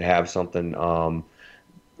to have something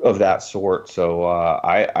of that sort. So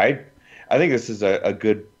I think this is a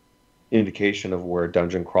good indication of where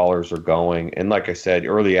dungeon crawlers are going. And like I said,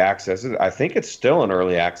 early access, I think it's still in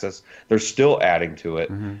early access. They're still adding to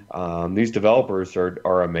it. Mm-hmm. These developers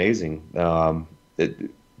are amazing.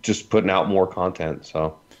 Just putting out more content.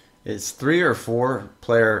 So it's 3 or 4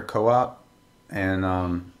 player co-op,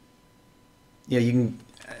 and you can,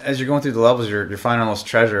 as you're going through the levels, you're finding all this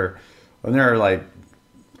treasure, and there are like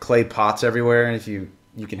clay pots everywhere, and if you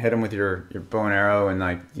can hit them with your bow and arrow, and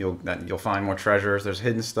like you'll find more treasures. There's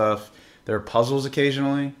hidden stuff. There are puzzles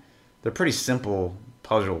occasionally. They're pretty simple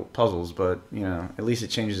puzzles, but at least it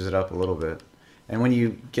changes it up a little bit. And when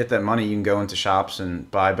you get that money, you can go into shops and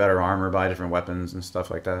buy better armor, buy different weapons and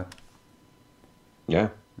stuff like that. Yeah.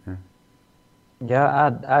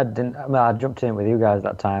 Yeah, I didn't. I mean, I jumped in with you guys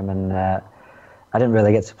that time, and I didn't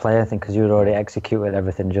really get to play anything because you'd already executed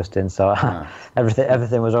everything, Justin. So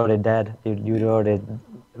everything was already dead. You'd already.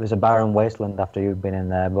 It was a barren wasteland after you'd been in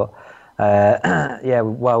there. But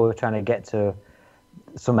while we were trying to get to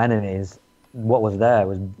some enemies, what was there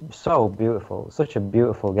was so beautiful. Such a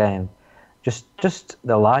beautiful game. Just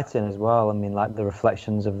the lighting as well. I mean, like the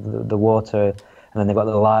reflections of the water, and then they've got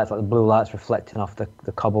the lights, like the blue lights reflecting off the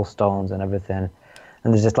cobblestones and everything.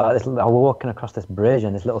 And there's just like this. I was walking across this bridge,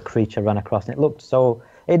 and this little creature ran across, and it looked so.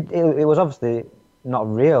 It was obviously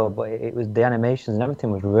not real, but it was, the animations and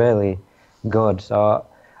everything was really good. So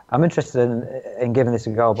I'm interested in giving this a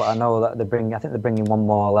go, but I know that I think they're bringing one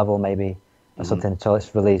more level maybe or something until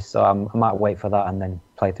it's released. So I might wait for that and then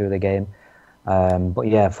play through the game. But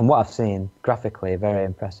yeah, from what I've seen, graphically very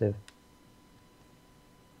impressive.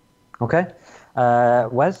 Okay,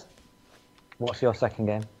 Wes, what's your second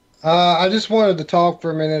game? I just wanted to talk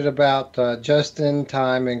for a minute about Just in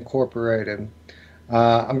Time Incorporated.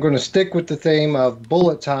 I'm going to stick with the theme of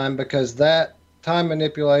bullet time because that time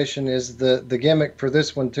manipulation is the gimmick for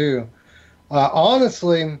this one too.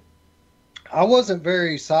 Honestly, I wasn't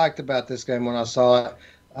very psyched about this game when I saw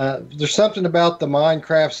it. There's something about the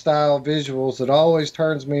Minecraft style visuals that always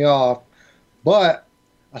turns me off, but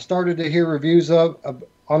I started to hear reviews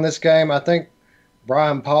on this game. I think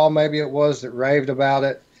Brian Paul maybe it was that raved about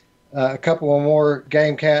it. A couple of more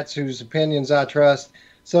game cats whose opinions I trust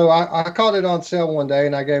So I caught it on sale one day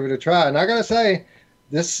and I gave it a try. And I got to say,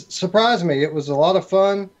 this surprised me. It was a lot of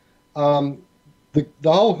fun. Um, the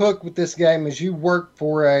whole hook with this game is you work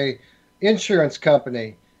for a insurance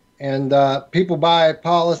company, and people buy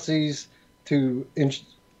policies and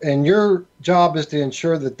your job is to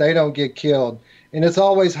ensure that they don't get killed. And it's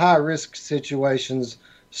always high risk situations,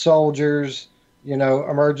 soldiers,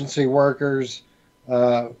 emergency workers,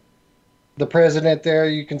 the president there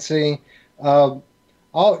you can see.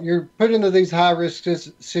 You're put into these high risk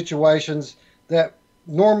situations that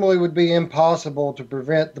normally would be impossible to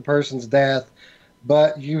prevent the person's death,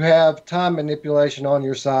 but you have time manipulation on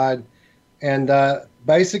your side. And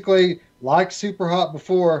basically, like Super Hot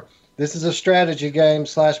before, this is a strategy game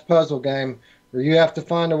 / puzzle game where you have to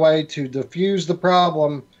find a way to defuse the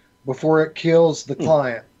problem before it kills the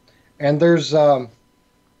client. And there's the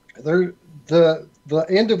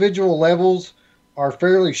individual levels are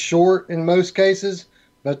fairly short in most cases,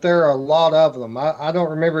 but there are a lot of them. I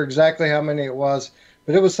don't remember exactly how many it was,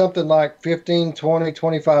 but it was something like 15, 20,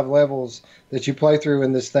 25 levels that you play through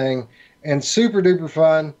in this thing, and super duper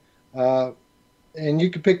fun. And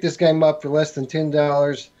you can pick this game up for less than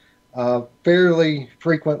 $10 fairly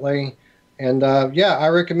frequently. And yeah, I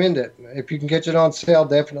recommend it. If you can catch it on sale,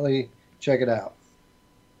 definitely check it out.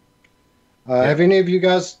 Have any of you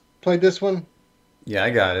guys played this one? Yeah,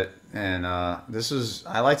 I got it. And I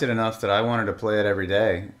liked it enough that I wanted to play it every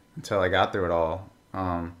day until I got through it all.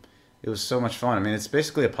 It was so much fun. I mean, it's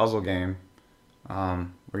basically a puzzle game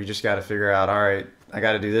where you just got to figure out, all right, I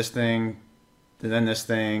got to do this thing, then this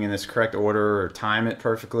thing in this correct order, or time it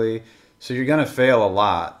perfectly. So you're going to fail a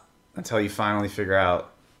lot until you finally figure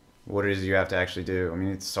out what it is you have to actually do. I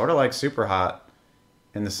mean, it's sort of like Super Hot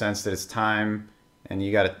in the sense that it's time, and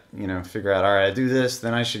you got to, figure out, all right, I do this,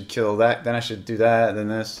 then I should kill that, then I should do that, then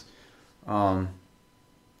this.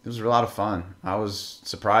 It was a lot of fun. I was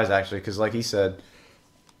surprised, actually, because like he said,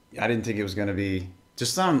 I didn't think it was going to be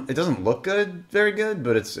it doesn't look very good,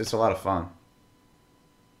 but it's a lot of fun.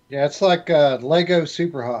 Yeah, it's like Lego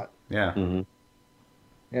Super Hot. Yeah. Mm-hmm.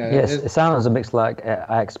 Yeah, it sounds a mix like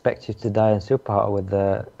I Expect You to Die in Super Hot with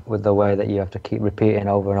the way that you have to keep repeating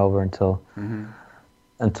over and over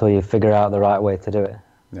until you figure out the right way to do it.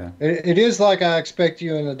 Yeah. It is like I Expect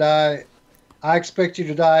You to Die. I Expect You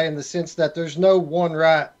to Die in the sense that there's no one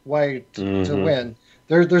right way to win.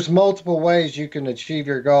 There's multiple ways you can achieve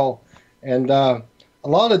your goal, and a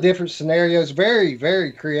lot of different scenarios. Very,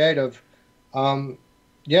 very creative.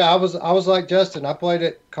 Yeah, I was like Justin. I played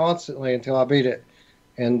it constantly until I beat it,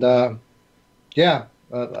 and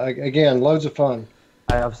again, loads of fun.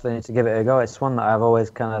 I obviously need to give it a go. It's one that I've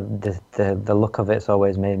always kind of the look of it's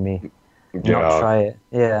always made me not try it.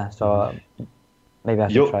 Yeah, so maybe I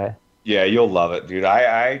should try it. Yeah, you'll love it, dude.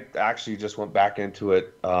 I actually just went back into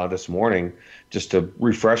it this morning just to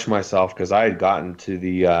refresh myself because I had gotten to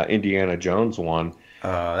the Indiana Jones one.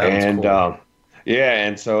 That was cool.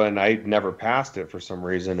 And I never passed it for some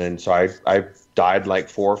reason, and so I died like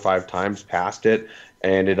 4 or 5 times past it,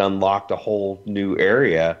 and it unlocked a whole new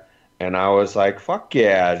area, and I was like, "Fuck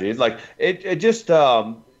yeah, dude!" Like it just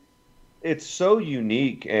it's so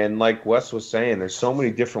unique, and like Wes was saying, there's so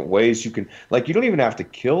many different ways you can, like, you don't even have to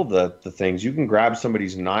kill the things. You can grab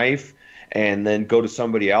somebody's knife and then go to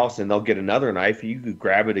somebody else and they'll get another knife. You could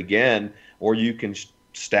grab it again, or you can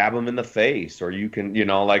stab them in the face, or you can,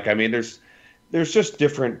 I mean, there's just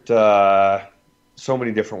different, so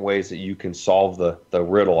many different ways that you can solve the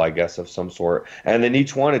riddle, I guess, of some sort. And then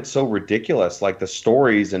each one, it's so ridiculous, like the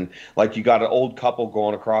stories, and like you got an old couple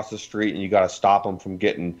going across the street and you got to stop them from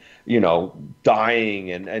getting,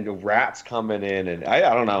 dying, and rats coming in, and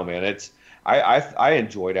I don't know, man. I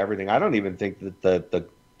enjoyed everything. I don't even think that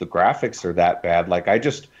the graphics are that bad. Like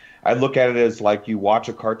I look at it as like you watch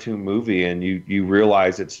a cartoon movie and you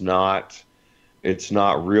realize it's not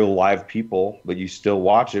real live people, but you still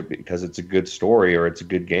watch it because it's a good story or it's a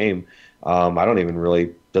good game.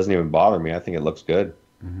 Doesn't even bother me. I think it looks good.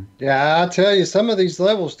 Mm-hmm. Yeah, I tell you, some of these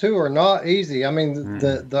levels too are not easy. I mean,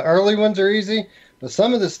 the early ones are easy, but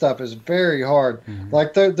some of this stuff is very hard. Mm-hmm.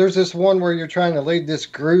 Like there's this one where you're trying to lead this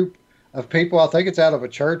group of people, I think it's out of a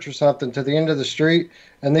church or something, to the end of the street,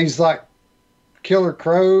 and these like killer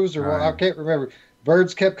crows or what, I can't remember.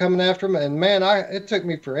 Birds kept coming after them, and man, it took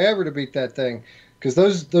me forever to beat that thing, because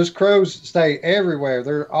those crows stay everywhere.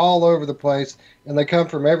 They're all over the place, and they come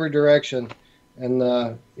from every direction, and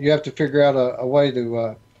you have to figure out a way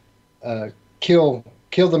to kill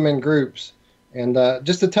them in groups, and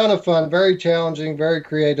just a ton of fun. Very challenging, very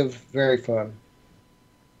creative, very fun.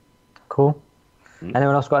 Cool.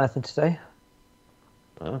 Anyone else got anything to say?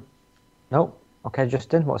 No. Nope. Okay,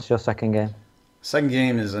 Justin, what's your second game? Second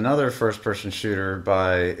game is another first-person shooter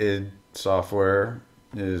by id Software.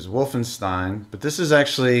 It is Wolfenstein, but this is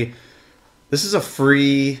a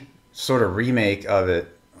free sort of remake of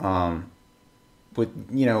it,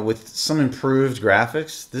 with some improved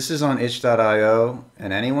graphics. This is on itch.io,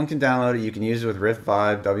 and anyone can download it. You can use it with Rift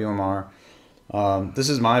Vibe, WMR. This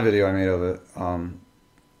is my video I made of it.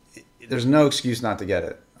 There's no excuse not to get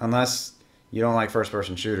it, unless you don't like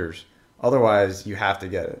first-person shooters. Otherwise, you have to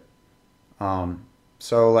get it.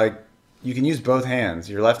 So like you can use both hands.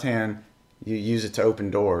 Your left hand, you use it to open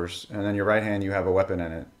doors, and then your right hand, you have a weapon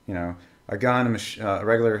in it. A gun, a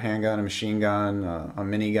regular handgun, a machine gun, a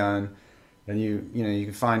minigun, and you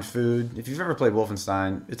can find food. If you've ever played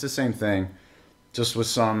Wolfenstein, it's the same thing, just with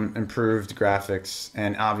some improved graphics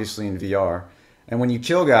and obviously in VR. And when you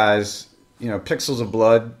kill guys, pixels of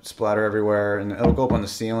blood splatter everywhere, and it'll go up on the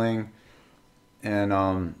ceiling,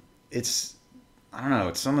 and it's I don't know.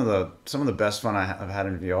 It's some of the best fun I've had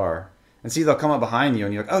in VR. And see, they'll come up behind you,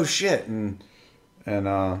 and you're like, "Oh shit!" and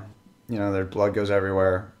their blood goes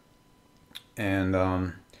everywhere. And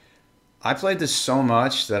I played this so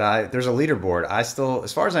much that there's a leaderboard.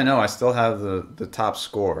 As far as I know, I still have the top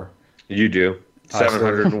score. You do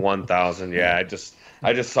 701,000. Yeah, I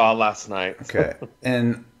just saw it last night. Okay,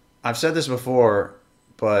 and I've said this before,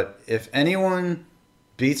 but if anyone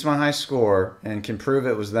beats my high score and can prove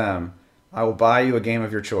it was them, I will buy you a game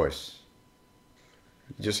of your choice.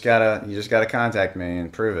 You just gotta contact me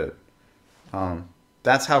and prove it.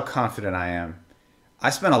 That's how confident I am. I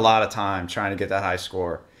spent a lot of time trying to get that high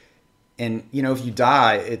score, and if you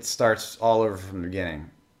die, it starts all over from the beginning.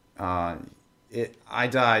 I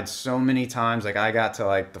died so many times. Like I got to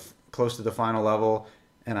like close to the final level,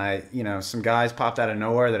 and some guys popped out of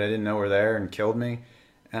nowhere that I didn't know were there and killed me,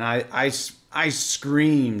 and I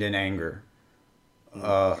screamed in anger.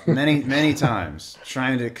 Many times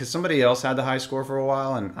because somebody else had the high score for a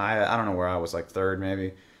while, and I don't know where I was, like third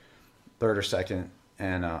or second,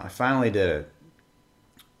 and I finally did it.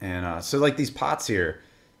 And so like these pots here,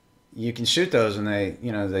 you can shoot those and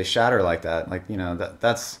they shatter like that,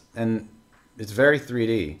 that's and it's very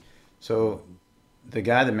 3D. So the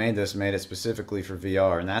guy that made this made it specifically for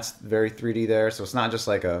VR, and that's very 3D there. So it's not just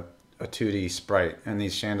like a 2D sprite. And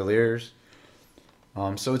these chandeliers.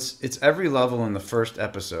 So it's every level in the first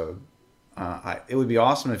episode. It would be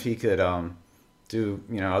awesome if he could do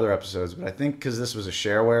other episodes, but I think because this was a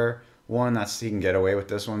shareware one, he can get away with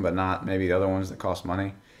this one, but not maybe the other ones that cost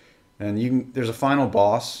money. And there's a final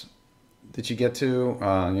boss that you get to,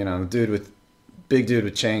 big dude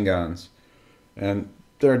with chain guns, and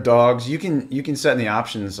there are dogs. You can set in the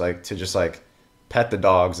options like to just like pet the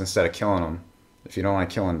dogs instead of killing them if you don't like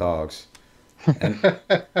killing dogs. And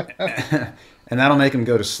and that'll make them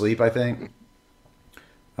go to sleep, I think.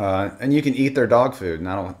 And you can eat their dog food, and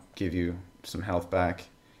that'll give you some health back.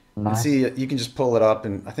 Nice. And see, you can just pull it up,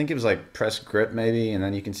 and I think it was like press grip maybe, and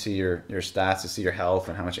then you can see your stats to see your health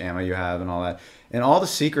and how much ammo you have and all that. And all the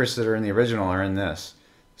secrets that are in the original are in this.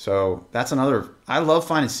 So that's another. I love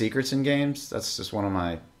finding secrets in games. That's just one of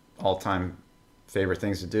my all-time favorite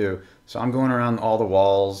things to do. So I'm going around all the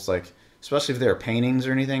walls, like especially if there are paintings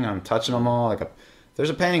or anything, I'm touching them all. Like if there's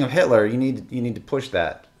a painting of Hitler, you need to push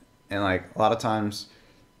that. And like a lot of times,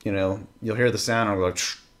 you'll hear the sound and it'll go,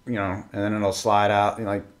 and then it'll slide out,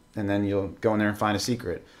 and then you'll go in there and find a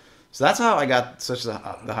secret. So that's how I got such the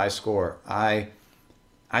high score. I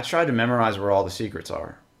tried to memorize where all the secrets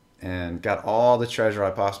are, and got all the treasure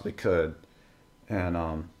I possibly could, and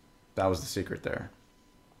that was the secret there.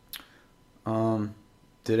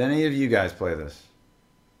 Did any of you guys play this?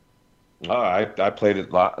 I played it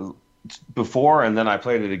before, and then I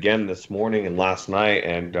played it again this morning and last night,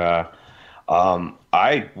 and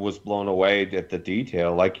I was blown away at the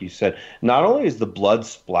detail. Like you said, not only is the blood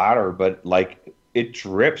splatter, but like it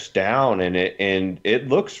drips down, and it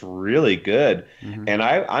looks really good. Mm-hmm. And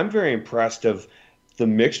I'm very impressed of the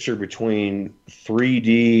mixture between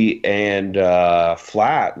 3D and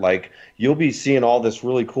flat. Like you'll be seeing all this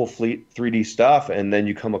really cool 3D stuff, and then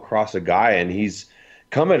you come across a guy and he's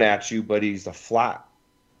coming at you, but he's a flat,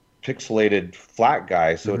 pixelated flat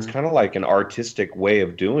guy. So it's kind of like an artistic way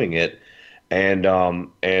of doing it. And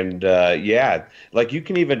yeah, like you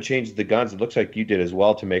can even change the guns. It looks like you did as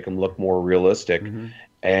well to make them look more realistic. Mm-hmm.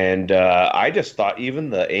 And I just thought even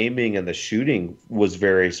the aiming and the shooting was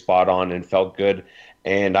very spot on and felt good.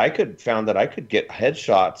 And found that I could get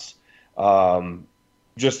headshots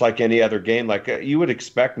just like any other game. Like you would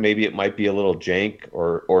expect, maybe it might be a little jank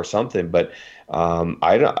or something, but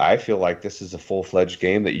I feel like this is a full-fledged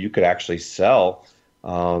game that you could actually sell,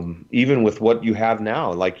 even with what you have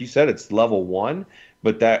now. Like you said, it's level 1,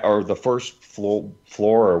 but that or the first floor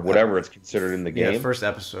or whatever it's considered in the Yeah, game. first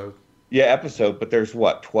episode. Yeah, episode, but there's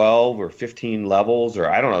what, 12 or 15 levels, or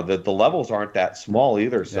I don't know. The levels aren't that small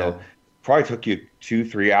either, so Yeah. probably took you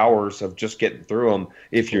 2-3 hours of just getting through them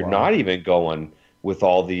if you're Wow. not even going with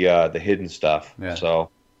all the hidden stuff. Yeah. So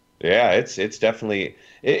yeah, it's definitely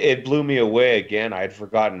it blew me away again. I'd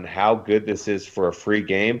forgotten how good this is for a free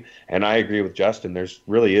game, and I agree with Justin. There's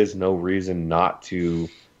really is no reason not to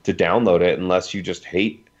download it unless you just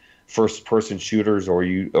hate first person shooters or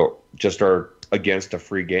you or just are against a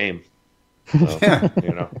free game. So, Yeah.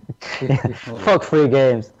 you know. Fuck free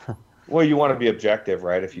games. Well, you want to be objective,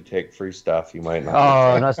 right? If you take free stuff, you might not.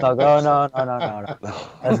 Oh, that's not. Oh, no.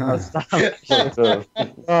 That's not stop. So,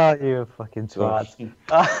 Oh, you fucking twat.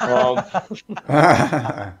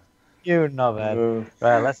 You knobhead.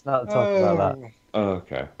 Right, let's not talk about that.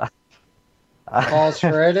 okay. Pause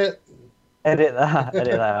for edit. Edit that.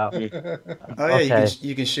 Edit that out. Oh yeah, Okay.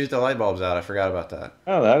 you can shoot the light bulbs out. I forgot about that.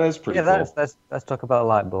 Oh, that is pretty Yeah, cool. let's talk about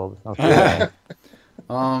light bulbs. Okay.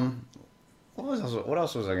 What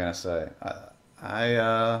else was I gonna say?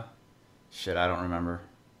 Shit, I don't remember.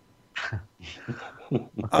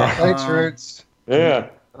 Thanks, Roots. Yeah.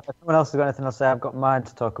 If someone else has got anything else to say, I've got mine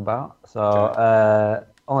to talk about. So,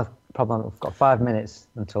 only problem, we've got 5 minutes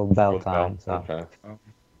until bell time. So, Okay.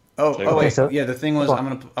 Oh wait, So- yeah. The thing was, Go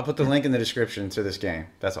on. I'll put the link in the description to this game.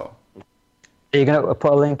 That's all. are you gonna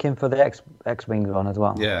put a link in for the X-wing one as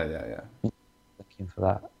well? Yeah. Looking for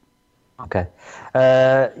that. Okay.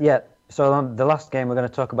 Yeah. So the last game we're going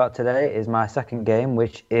to talk about today is my second game,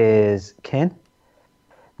 which is Kin.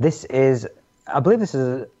 This is, I believe it's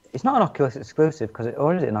not an Oculus exclusive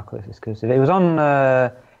or is it an Oculus exclusive? It was on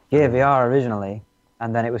Gear VR originally,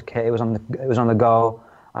 and then it was on the Go,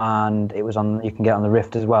 and you can get it on the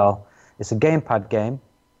Rift as well. It's a gamepad game.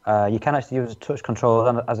 You can actually use a touch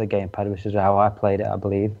controller as a gamepad, which is how I played it, I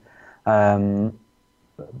believe.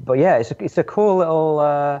 But yeah, it's a cool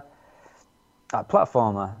little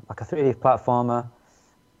platformer, like a 3D platformer.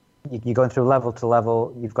 You're going through level to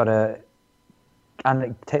level. You've got to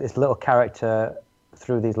take this little character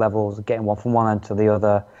through these levels, getting one from one end to the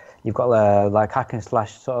other. You've got like hack and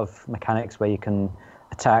slash sort of mechanics where you can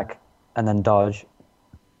attack and then dodge.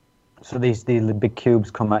 So these big cubes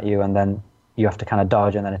come at you, and then you have to kind of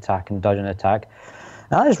dodge and then attack and dodge and attack.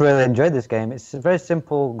 And I just really enjoyed this game. It's very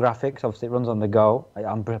simple graphics. Obviously, it runs on the go.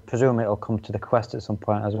 I'm presuming it'll come to the Quest at some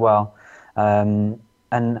point as well. And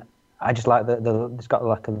I just like it's got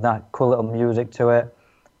like that cool little music to it.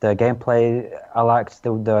 The gameplay, I liked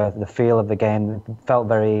the feel of the game. It felt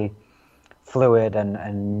very fluid,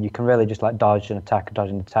 and you can really just like dodge and attack,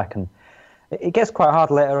 and it gets quite hard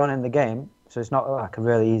later on in the game. So it's not like a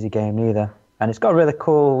really easy game either. And it's got a really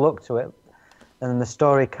cool look to it. And the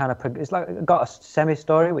story kind of it's like got a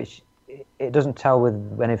semi-story, which it doesn't tell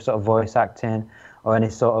with any sort of voice acting or any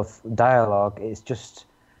sort of dialogue. It's just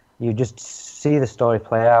you just see the story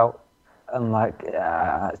play out, and like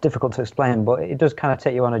it's difficult to explain, but it does kind of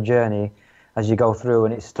take you on a journey as you go through.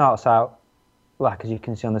 And it starts out like, as you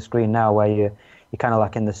can see on the screen now, where you're kind of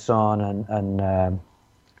like in the sun and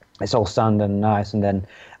it's all sand and nice, and then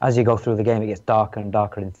as you go through the game, it gets darker and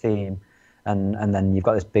darker in theme. And then you've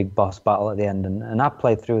got this big boss battle at the end. And I've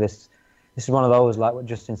played through this. This is one of those, like what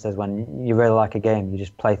Justin says, when you really like a game, you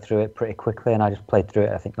just play through it pretty quickly. And I just played through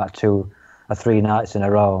it, I think, like 2 or 3 nights in a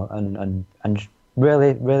row, and just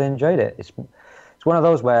really, really enjoyed it. It's one of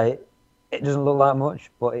those where it doesn't look like much,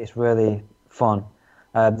 but it's really fun.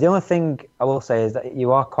 The only thing I will say is that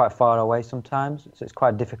you are quite far away sometimes, so it's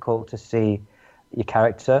quite difficult to see your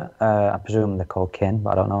character. I presume they're called Kin,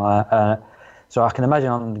 but I don't know. So I can imagine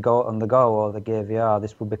on the Go or the Gear VR,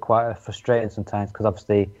 this would be quite frustrating sometimes, because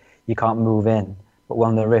obviously you can't move in. But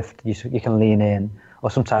on the Rift, you can lean in, or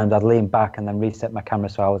sometimes I'd lean back and then reset my camera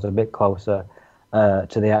so I was a bit closer to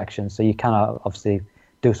the action. So you can obviously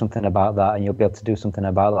do something about that, and you'll be able to do something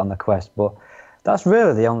about it on the Quest. But that's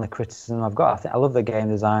really the only criticism I've got. I love the game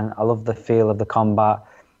design. I love the feel of the combat.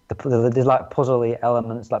 There's like puzzly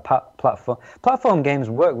elements, like platform games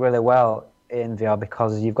work really well in VR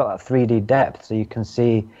because you've got that 3D depth, so you can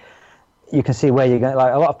see where you're going.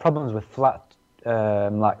 Like a lot of problems with flat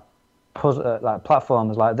like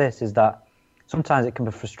platforms like this is that sometimes it can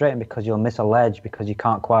be frustrating because you'll miss a ledge because you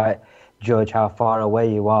can't quite judge how far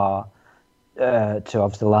away you are to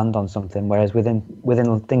obviously land on something. Whereas within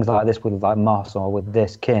things like this, with like Moss or with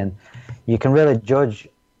this Kin, you can really judge.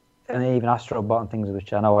 And even Astro Bot and things,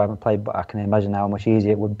 which I know I haven't played, but I can imagine how much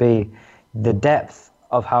easier it would be. The depth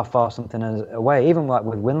of how far something is away, even like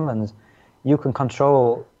with Windlands, you can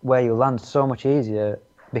control where you land so much easier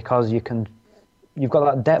because you've got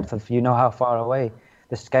that depth of how far away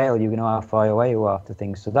the scale, you know how far away you are to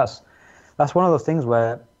things. So that's one of those things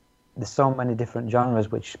where there's so many different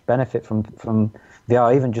genres which benefit from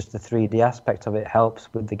VR. Even just the 3D aspect of it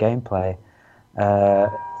helps with the gameplay.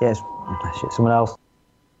 Yes, someone else.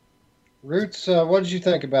 Roots, what did you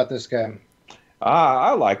think about this game?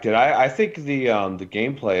 I liked it. I think the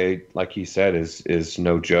gameplay, like he said, is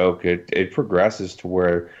no joke. It progresses to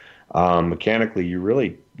where mechanically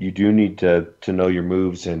you do need to know your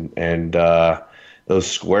moves, and those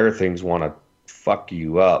square things want to fuck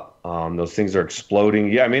you up. Those things are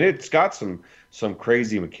exploding. Yeah, I mean it's got some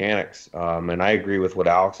crazy mechanics, and I agree with what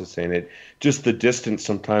Alex is saying. It just the distance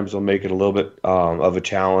sometimes will make it a little bit of a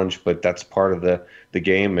challenge, but that's part of the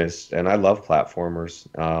game and I love platformers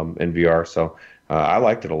in VR, so I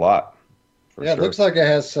liked it a lot. Yeah, it looks like it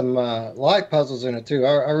has some light puzzles in it too.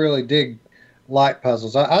 I really dig light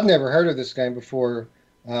puzzles. I'd never heard of this game before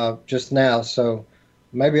just now, so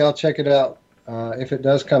maybe I'll check it out if it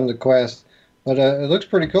does come to Quest. But it looks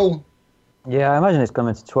pretty cool. Yeah, I imagine it's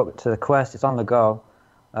coming to the Quest. It's on the go.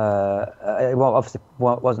 Well, obviously, it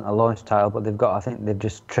wasn't a launch title, but I think they've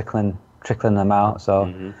just trickling them out.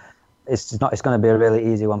 So it's going to be a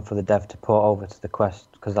really easy one for the dev to port over to the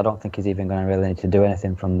Quest, because I don't think he's even going to really need to do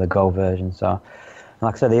anything from the Go version. So,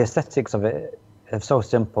 like I said, the aesthetics of it are so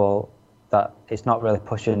simple that it's not really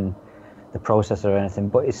pushing the processor or anything.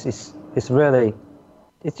 But it's just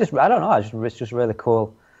I don't know. It's just really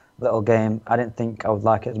cool little game. I didn't think I would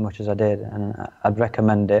like it as much as I did, and I'd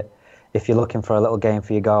recommend it if you're looking for a little game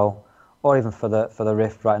for your Go, or even for the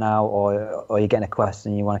Rift right now, or you're getting a Quest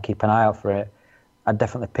and you want to keep an eye out for it. I'd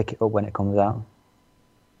definitely pick it up when it comes out.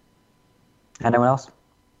 Anyone else?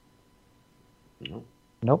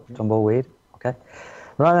 Nope. Tumbleweed. Okay.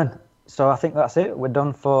 Right then. So I think that's it. We're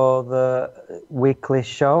done for the weekly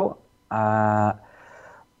show.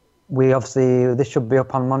 This should be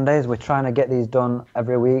up on Mondays. We're trying to get these done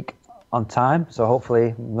every week on time, so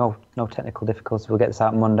hopefully no technical difficulties. We'll get this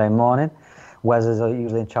out Monday morning. Wes is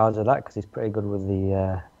usually in charge of that because he's pretty good with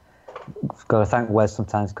the. Got to thank Wes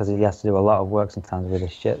sometimes because he has to do a lot of work sometimes with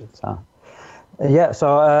his shit. So yeah.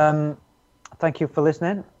 So thank you for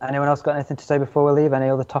listening. Anyone else got anything to say before we leave? Any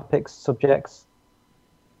other topics, subjects?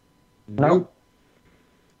 No.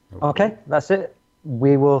 Okay, that's it.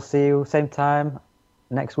 We will see you same time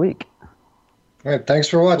next week. All right, thanks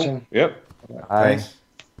for watching. Yep. Bye. Thanks.